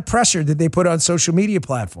 What kind of pressure did they put on social media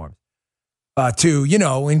platforms to,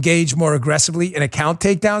 engage more aggressively in account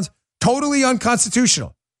takedowns? Totally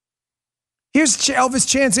unconstitutional. Here's Elvis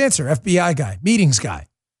Chan's answer, FBI guy, meetings guy.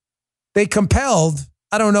 They compelled,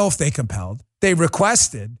 I don't know if they compelled, they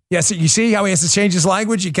requested, yes, you see how he has to change his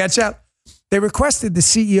language? You catch that? They requested the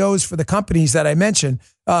CEOs for the companies that I mentioned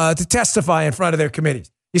to testify in front of their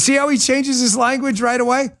committees. You see how he changes his language right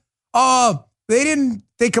away? Oh,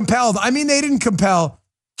 they compelled. I mean, they didn't compel.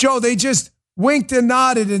 Joe, they just winked and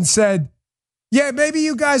nodded and said, yeah, maybe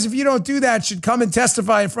you guys, if you don't do that, should come and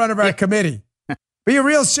testify in front of our committee. Be a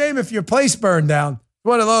real shame if your place burned down.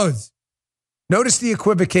 One of those. Notice the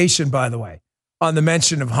equivocation, by the way, on the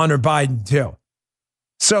mention of Hunter Biden, too.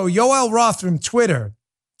 So Yoel Roth from Twitter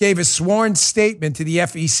gave a sworn statement to the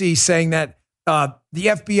FEC saying that the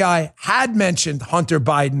FBI had mentioned Hunter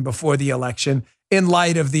Biden before the election in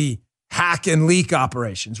light of the hack and leak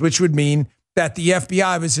operations, which would mean that the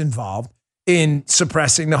FBI was involved in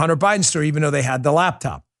suppressing the Hunter Biden story, even though they had the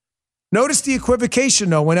laptop. Notice the equivocation,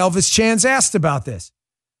 though, when Elvis Chan's asked about this.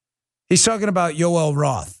 He's talking about Yoel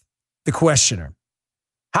Roth, the questioner.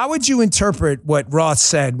 How would you interpret what Roth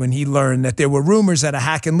said when he learned that there were rumors that a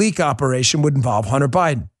hack and leak operation would involve Hunter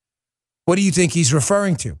Biden? What do you think he's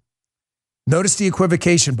referring to? Notice the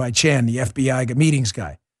equivocation by Chan, the FBI meetings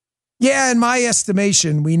guy. Yeah, in my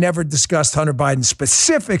estimation, we never discussed Hunter Biden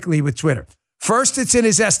specifically with Twitter. First, it's in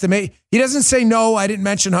his estimate. He doesn't say, no, I didn't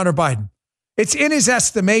mention Hunter Biden. It's in his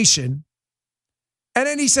estimation. And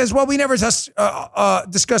then he says, well, we never discussed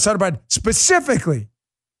Hunter Biden specifically.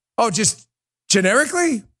 Oh, just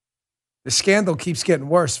generically? The scandal keeps getting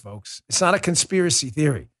worse, folks. It's not a conspiracy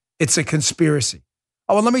theory. It's a conspiracy.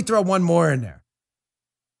 Oh, well, let me throw one more in there.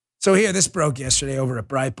 So here, this broke yesterday over at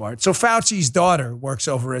Breitbart. So Fauci's daughter works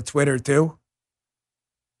over at Twitter too.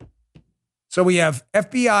 So we have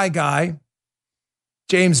FBI guy,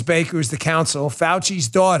 James Baker, who's the counsel. Fauci's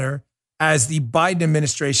daughter, as the Biden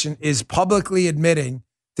administration is publicly admitting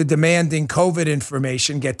to demanding COVID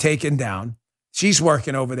information get taken down. She's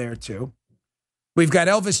working over there too. We've got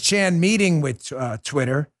Elvis Chan meeting with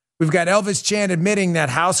Twitter. We've got Elvis Chan admitting that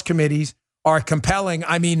House committees are compelling,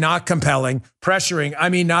 I mean not compelling, pressuring, I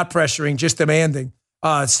mean not pressuring, just demanding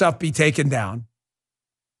stuff be taken down.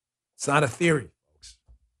 It's not a theory, folks.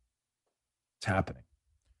 It's happening.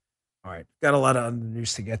 All right. Got a lot of other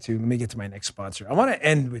news to get to. Let me get to my next sponsor. I want to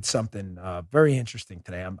end with something very interesting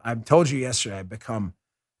today. I told you yesterday I've become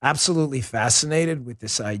absolutely fascinated with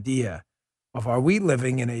this idea of, are we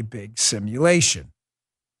living in a big simulation?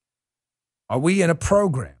 Are we in a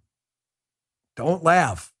program? Don't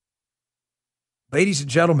laugh. Ladies and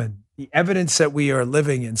gentlemen, the evidence that we are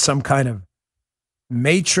living in some kind of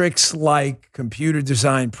Matrix-like computer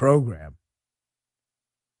design program,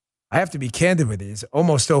 I have to be candid with you, it's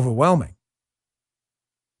almost overwhelming.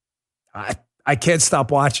 I can't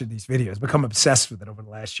stop watching these videos. I've become obsessed with it over the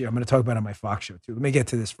last year. I'm going to talk about it on my Fox show, too. Let me get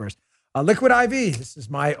to this first. Liquid IV. This is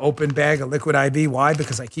my open bag of Liquid IV. Why?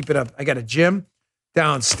 Because I keep it up. I got a gym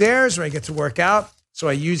downstairs where I get to work out. So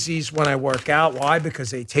I use these when I work out. Why?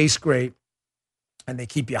 Because they taste great and they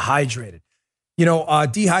keep you hydrated. You know,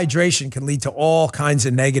 dehydration can lead to all kinds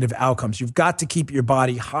of negative outcomes. You've got to keep your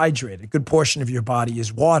body hydrated. A good portion of your body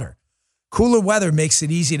is water. Cooler weather makes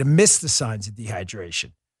it easy to miss the signs of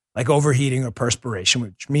dehydration, like overheating or perspiration,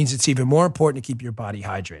 which means it's even more important to keep your body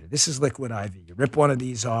hydrated. This is Liquid IV. You rip one of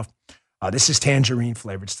these off. This is tangerine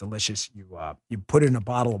flavored. It's delicious. You put it in a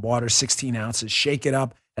bottle of water, 16 ounces, shake it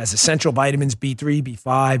up. It has essential vitamins B3,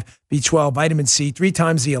 B5, B12, vitamin C, 3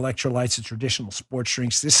 times the electrolytes of traditional sports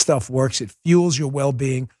drinks. This stuff works. It fuels your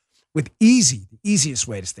well-being with the easiest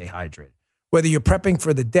way to stay hydrated. Whether you're prepping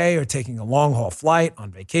for the day or taking a long-haul flight,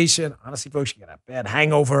 on vacation, honestly, folks, you got a bad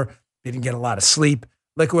hangover, didn't get a lot of sleep,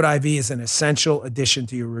 Liquid IV is an essential addition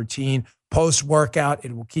to your routine. Post-workout,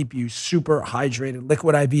 it will keep you super hydrated.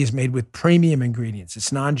 Liquid IV is made with premium ingredients.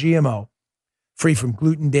 It's non-GMO, free from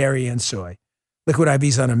gluten, dairy, and soy. Liquid IV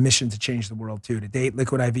is on a mission to change the world, too. To date,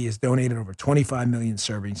 Liquid IV has donated over 25 million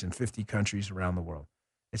servings in 50 countries around the world.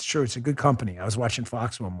 It's true. It's a good company. I was watching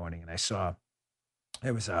Fox one morning, and I saw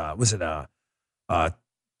it was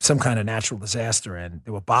some kind of natural disaster, and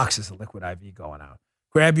there were boxes of Liquid IV going out.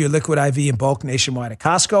 Grab your Liquid IV in bulk nationwide at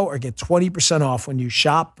Costco or get 20% off when you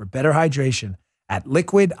shop for better hydration at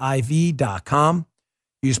liquidiv.com.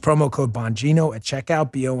 Use promo code Bongino at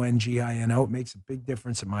checkout, Bongino. It makes a big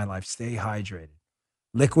difference in my life. Stay hydrated.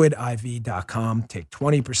 Liquidiv.com. Take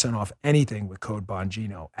 20% off anything with code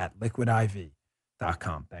Bongino at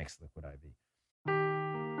liquidiv.com. Thanks, Liquid IV.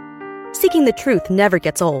 Seeking the truth never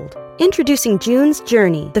gets old. Introducing June's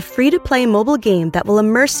Journey, the free-to-play mobile game that will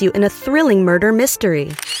immerse you in a thrilling murder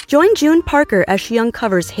mystery. Join June Parker as she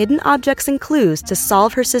uncovers hidden objects and clues to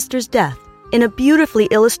solve her sister's death in a beautifully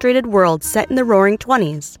illustrated world set in the Roaring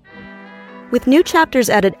 '20s. With new chapters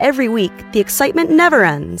added every week, the excitement never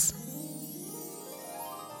ends.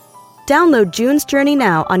 Download June's Journey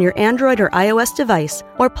now on your Android or iOS device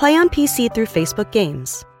or play on PC through Facebook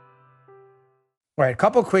Games. All right, a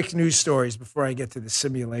couple quick news stories before I get to the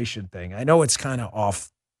simulation thing. I know it's kind of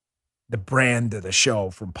off the brand of the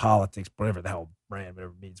show from politics, whatever the hell brand,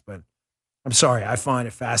 whatever it means, but I'm sorry. I find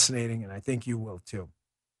it fascinating, and I think you will too.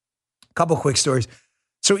 A couple quick stories.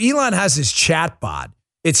 So Elon has this chatbot.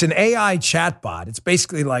 It's an AI chatbot. It's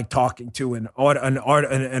basically like talking to an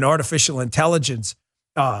artificial intelligence,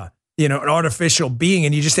 an artificial being,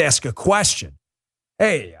 and you just ask a question.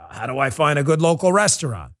 Hey, how do I find a good local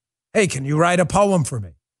restaurant? Hey, can you write a poem for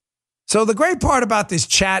me? So the great part about this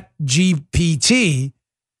Chat GPT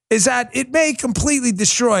is that it may completely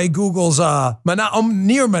destroy Google's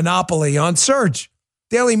near monopoly on search.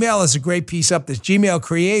 Daily Mail has a great piece up. This Gmail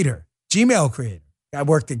creator, guy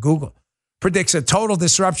worked at Google, predicts a total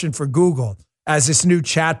disruption for Google as this new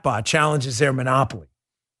chatbot challenges their monopoly.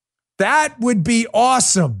 That would be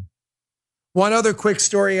awesome. One other quick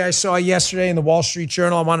story I saw yesterday in the Wall Street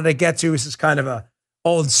Journal I wanted to get to. This is kind of a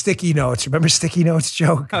old sticky notes. Remember sticky notes,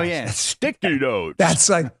 Joe? Oh, yeah. Sticky notes. That's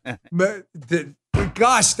like,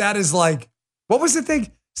 gosh, that is like, what was the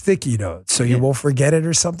thing? Sticky notes. So you won't forget it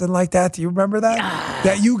or something like that. Do you remember that?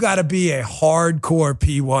 That you got to be a hardcore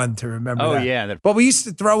P1 to remember that. Oh, yeah. But we used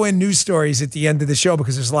to throw in news stories at the end of the show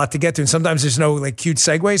because there's a lot to get to. And sometimes there's no like cute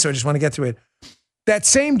segue. So I just want to get to it. That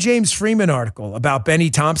same James Freeman article about Benny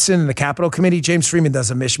Thompson and the Capitol Committee, James Freeman does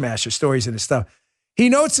a mishmash of stories and his stuff. He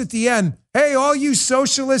notes at the end, hey, all you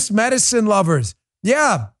socialist medicine lovers,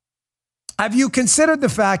 yeah, have you considered the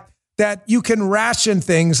fact that you can ration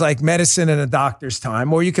things like medicine in a doctor's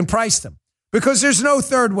time, or you can price them? Because there's no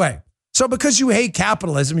third way. So because you hate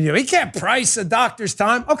capitalism, you can't price a doctor's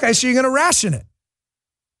time. Okay, so you're going to ration it.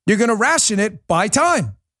 You're going to ration it by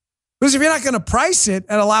time. Because if you're not going to price it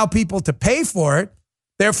and allow people to pay for it,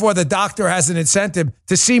 therefore the doctor has an incentive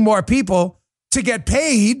to see more people to get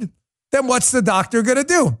paid, then what's the doctor going to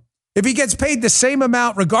do? If he gets paid the same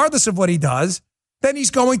amount, regardless of what he does, then he's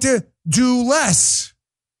going to do less.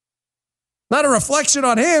 Not a reflection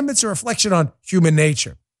on him. It's a reflection on human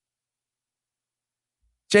nature.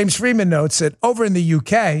 James Freeman notes that over in the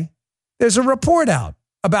UK, there's a report out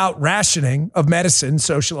about rationing of medicine,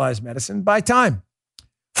 socialized medicine, by time.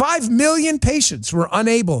 5 million patients were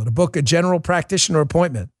unable to book a general practitioner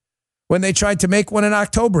appointment when they tried to make one in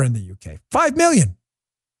October in the UK. 5 million.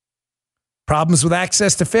 Problems with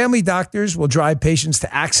access to family doctors will drive patients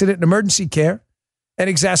to accident and emergency care and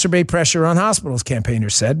exacerbate pressure on hospitals,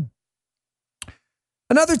 campaigners said.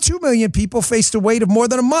 Another 2 million people faced a wait of more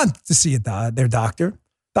than a month to see their doctor,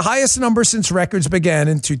 the highest number since records began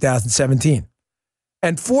in 2017.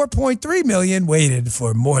 And 4.3 million waited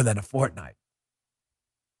for more than a fortnight.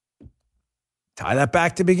 Tie that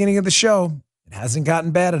back to the beginning of the show. It hasn't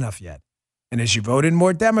gotten bad enough yet. And as you vote in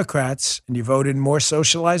more Democrats and you vote in more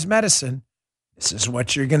socialized medicine, this is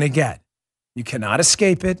what you're going to get. You cannot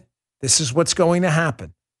escape it. This is what's going to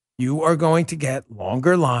happen. You are going to get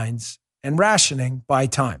longer lines and rationing by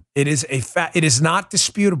time. It is it is not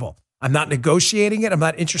disputable. I'm not negotiating it. I'm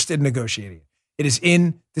not interested in negotiating it. It is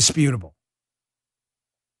indisputable.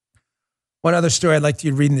 One other story I'd like you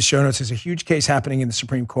to read in the show notes. There's a huge case happening in the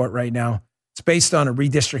Supreme Court right now. It's based on a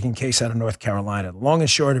redistricting case out of North Carolina. The long and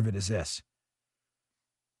short of it is this.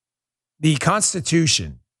 The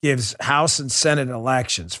Constitution gives House and Senate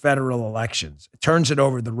elections, federal elections. It turns it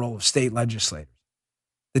over to the role of state legislators.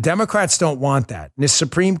 The Democrats don't want that. In this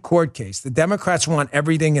Supreme Court case, the Democrats want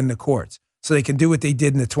everything in the courts so they can do what they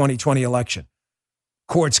did in the 2020 election.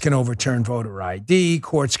 Courts can overturn voter ID.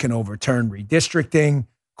 Courts can overturn redistricting.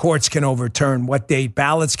 Courts can overturn what date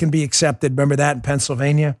ballots can be accepted. Remember that in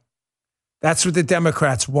Pennsylvania? That's what the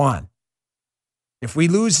Democrats want. If we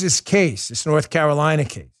lose this case, this North Carolina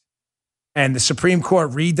case, and the Supreme Court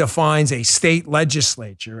redefines a state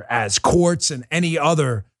legislature as courts and any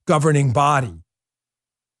other governing body,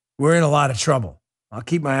 we're in a lot of trouble. I'll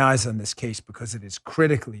keep my eyes on this case because it is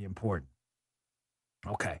critically important.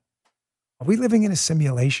 Okay. Are we living in a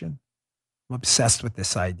simulation? I'm obsessed with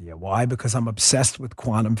this idea. Why? Because I'm obsessed with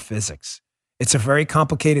quantum physics. It's a very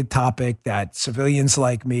complicated topic that civilians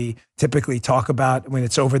like me typically talk about when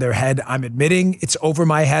it's over their head. I'm admitting it's over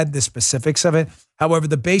my head, the specifics of it. However,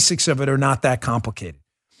 the basics of it are not that complicated.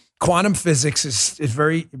 Quantum physics is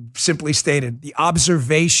very simply stated. The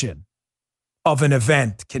observation of an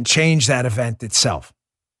event can change that event itself.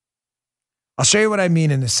 I'll show you what I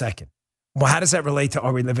mean in a second. Well, how does that relate to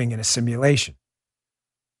are we living in a simulation?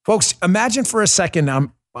 Folks, imagine for a second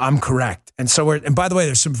I'm correct. And by the way,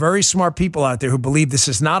 there's some very smart people out there who believe this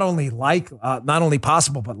is not only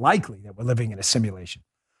possible, but likely that we're living in a simulation.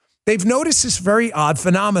 They've noticed this very odd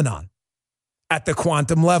phenomenon at the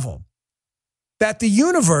quantum level, that the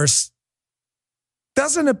universe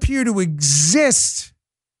doesn't appear to exist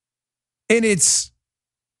in its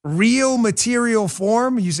real material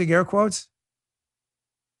form, using air quotes,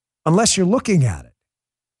 unless you're looking at it.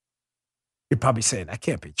 You're probably saying, that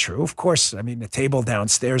can't be true. Of course, I mean, the table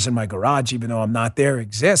downstairs in my garage, even though I'm not there,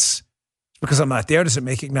 exists. Because I'm not there, does it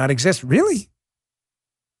make it not exist? Really?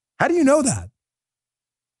 How do you know that?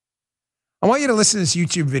 I want you to listen to this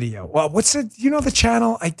YouTube video. Well, you know the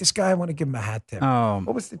channel? This guy, I want to give him a hat tip.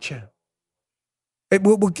 What was the channel?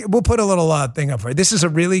 We'll put a little thing up for it. This is a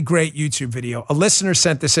really great YouTube video. A listener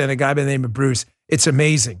sent this in, a guy by the name of Bruce. It's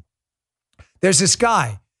amazing. There's this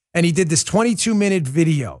guy, and he did this 22-minute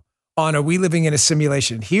video on are we living in a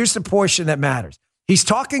simulation? Here's the portion that matters. He's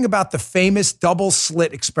talking about the famous double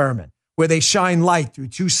slit experiment where they shine light through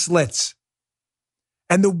two slits.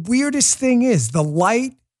 And the weirdest thing is the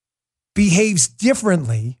light behaves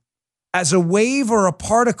differently as a wave or a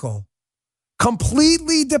particle,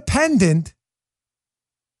 completely dependent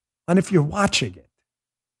on if you're watching it.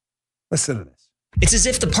 Listen to this. It's as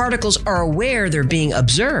if the particles are aware they're being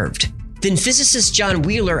observed. Then physicist John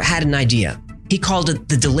Wheeler had an idea. He called it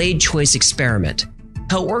the delayed choice experiment.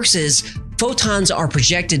 How it works is photons are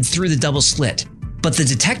projected through the double slit, but the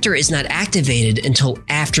detector is not activated until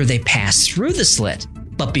after they pass through the slit,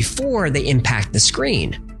 but before they impact the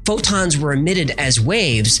screen. Photons were emitted as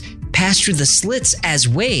waves, passed through the slits as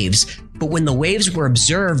waves, but when the waves were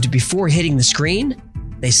observed before hitting the screen,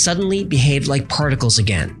 they suddenly behaved like particles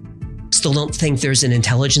again. Still don't think there's an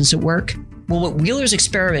intelligence at work? Well, what Wheeler's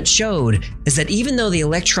experiment showed is that even though the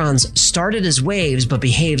electrons started as waves but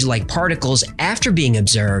behaved like particles after being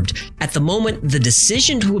observed, at the moment the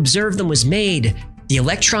decision to observe them was made, the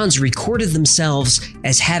electrons recorded themselves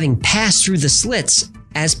as having passed through the slits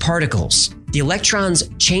as particles. The electrons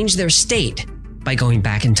changed their state by going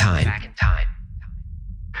back in time.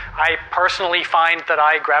 I personally find that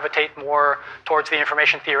I gravitate more towards the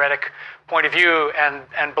information theoretic point of view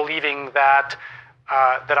and believing that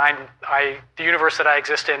the universe that I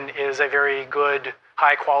exist in is a very good,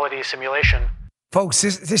 high-quality simulation. Folks,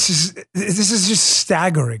 this is just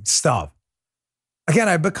staggering stuff. Again,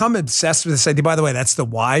 I've become obsessed with this idea. By the way, that's the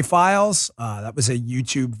Y Files. That was a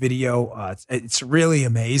YouTube video. It's really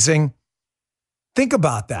amazing. Think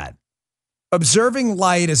about that. Observing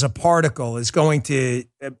light as a particle is going to,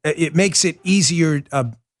 it makes it easier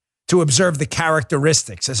to observe the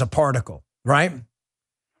characteristics as a particle, right?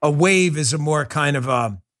 A wave is a more kind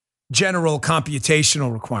of general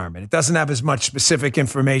computational requirement. It doesn't have as much specific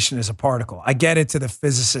information as a particle. I get it to the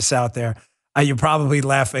physicists out there. You're probably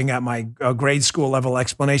laughing at my grade school level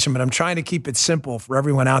explanation, but I'm trying to keep it simple for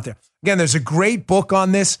everyone out there. Again, there's a great book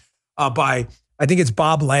on this by, I think it's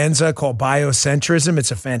Bob Lanza, called Biocentrism.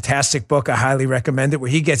 It's a fantastic book. I highly recommend it, where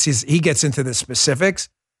he gets into the specifics.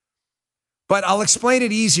 But I'll explain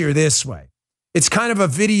it easier this way. It's kind of a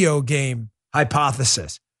video game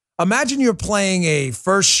hypothesis. Imagine you're playing a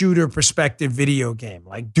first shooter perspective video game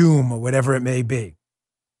like Doom or whatever it may be.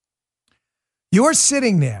 You're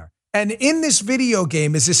sitting there, and in this video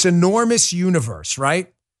game is this enormous universe,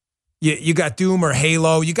 right? You got Doom or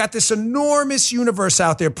Halo. You got this enormous universe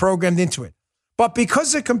out there programmed into it. But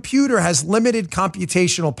because the computer has limited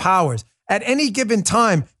computational powers, at any given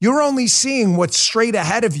time, you're only seeing what's straight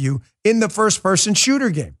ahead of you in the first-person shooter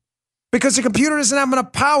game. Because the computer doesn't have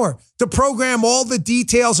enough power to program all the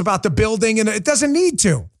details about the building, and it doesn't need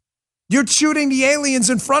to. You're shooting the aliens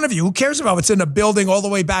in front of you. Who cares about what's in the building all the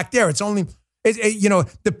way back there? It's only, the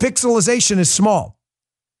pixelization is small.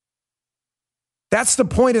 That's the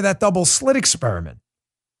point of that double slit experiment.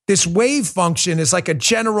 This wave function is like a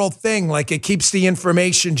general thing, like it keeps the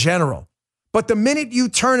information general. But the minute you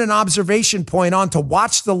turn an observation point on to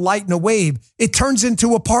watch the light in a wave, it turns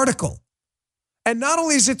into a particle. And not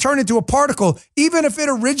only does it turn into a particle, even if it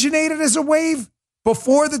originated as a wave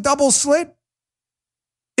before the double slit,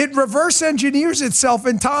 it reverse engineers itself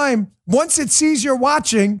in time, once it sees you're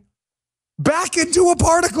watching, back into a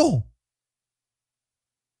particle.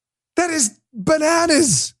 That is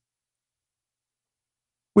bananas.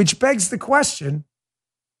 Which begs the question,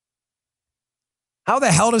 how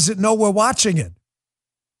the hell does it know we're watching it?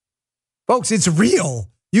 Folks, it's real.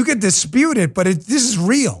 You can dispute it, but this is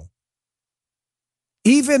real.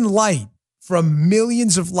 Even light from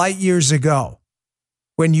millions of light years ago,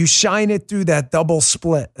 when you shine it through that double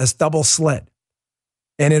slit,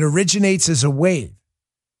 and it originates as a wave,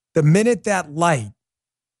 the minute that light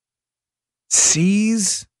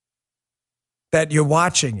sees that you're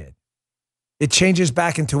watching it, it changes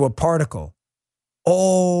back into a particle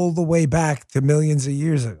all the way back to millions of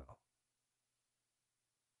years ago.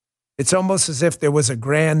 It's almost as if there was a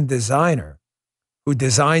grand designer who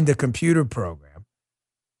designed a computer program.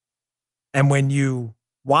 And when you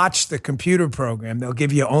watch the computer program, they'll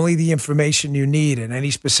give you only the information you need at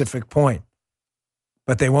any specific point,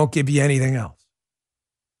 but they won't give you anything else.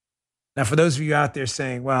 Now, for those of you out there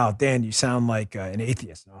saying, wow, Dan, you sound like an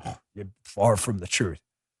atheist. No, you're far from the truth.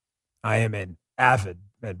 I am an avid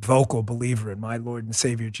and vocal believer in my Lord and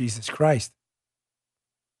Savior, Jesus Christ.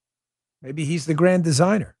 Maybe he's the grand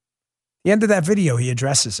designer. At the end of that video, he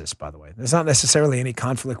addresses this, by the way. There's not necessarily any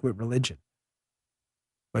conflict with religion.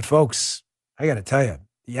 But folks, I got to tell you,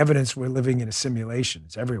 the evidence we're living in a simulation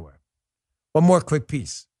is everywhere. One more quick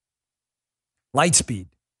piece. Light speed.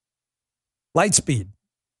 Light speed.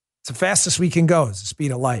 It's the fastest we can go is the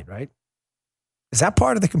speed of light, right? Is that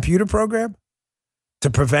part of the computer program? To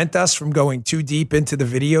prevent us from going too deep into the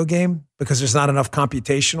video game because there's not enough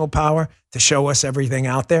computational power to show us everything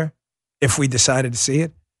out there if we decided to see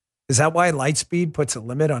it? Is that why light speed puts a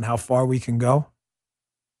limit on how far we can go?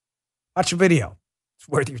 Watch a video. It's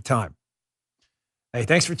worth your time. Hey,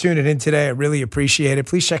 thanks for tuning in today. I really appreciate it.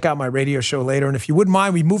 Please check out my radio show later. And if you wouldn't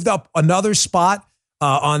mind, we moved up another spot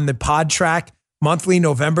on the PodTrack monthly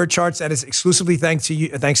November charts. That is exclusively thanks to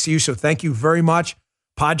you. So thank you very much.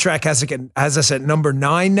 PodTrack has us at number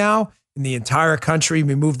 9 now in the entire country.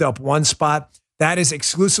 We moved up one spot. That is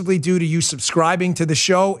exclusively due to you subscribing to the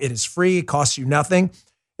show. It is free. It costs you nothing.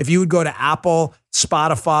 If you would go to Apple,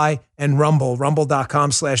 Spotify, and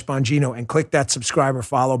rumble.com/Bongino and click that subscriber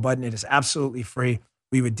follow button, it is absolutely free.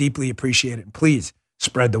 We would deeply appreciate it. And please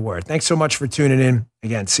spread the word. Thanks so much for tuning in.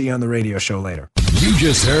 Again, see you on the radio show later. You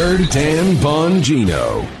just heard Dan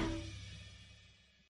Bongino.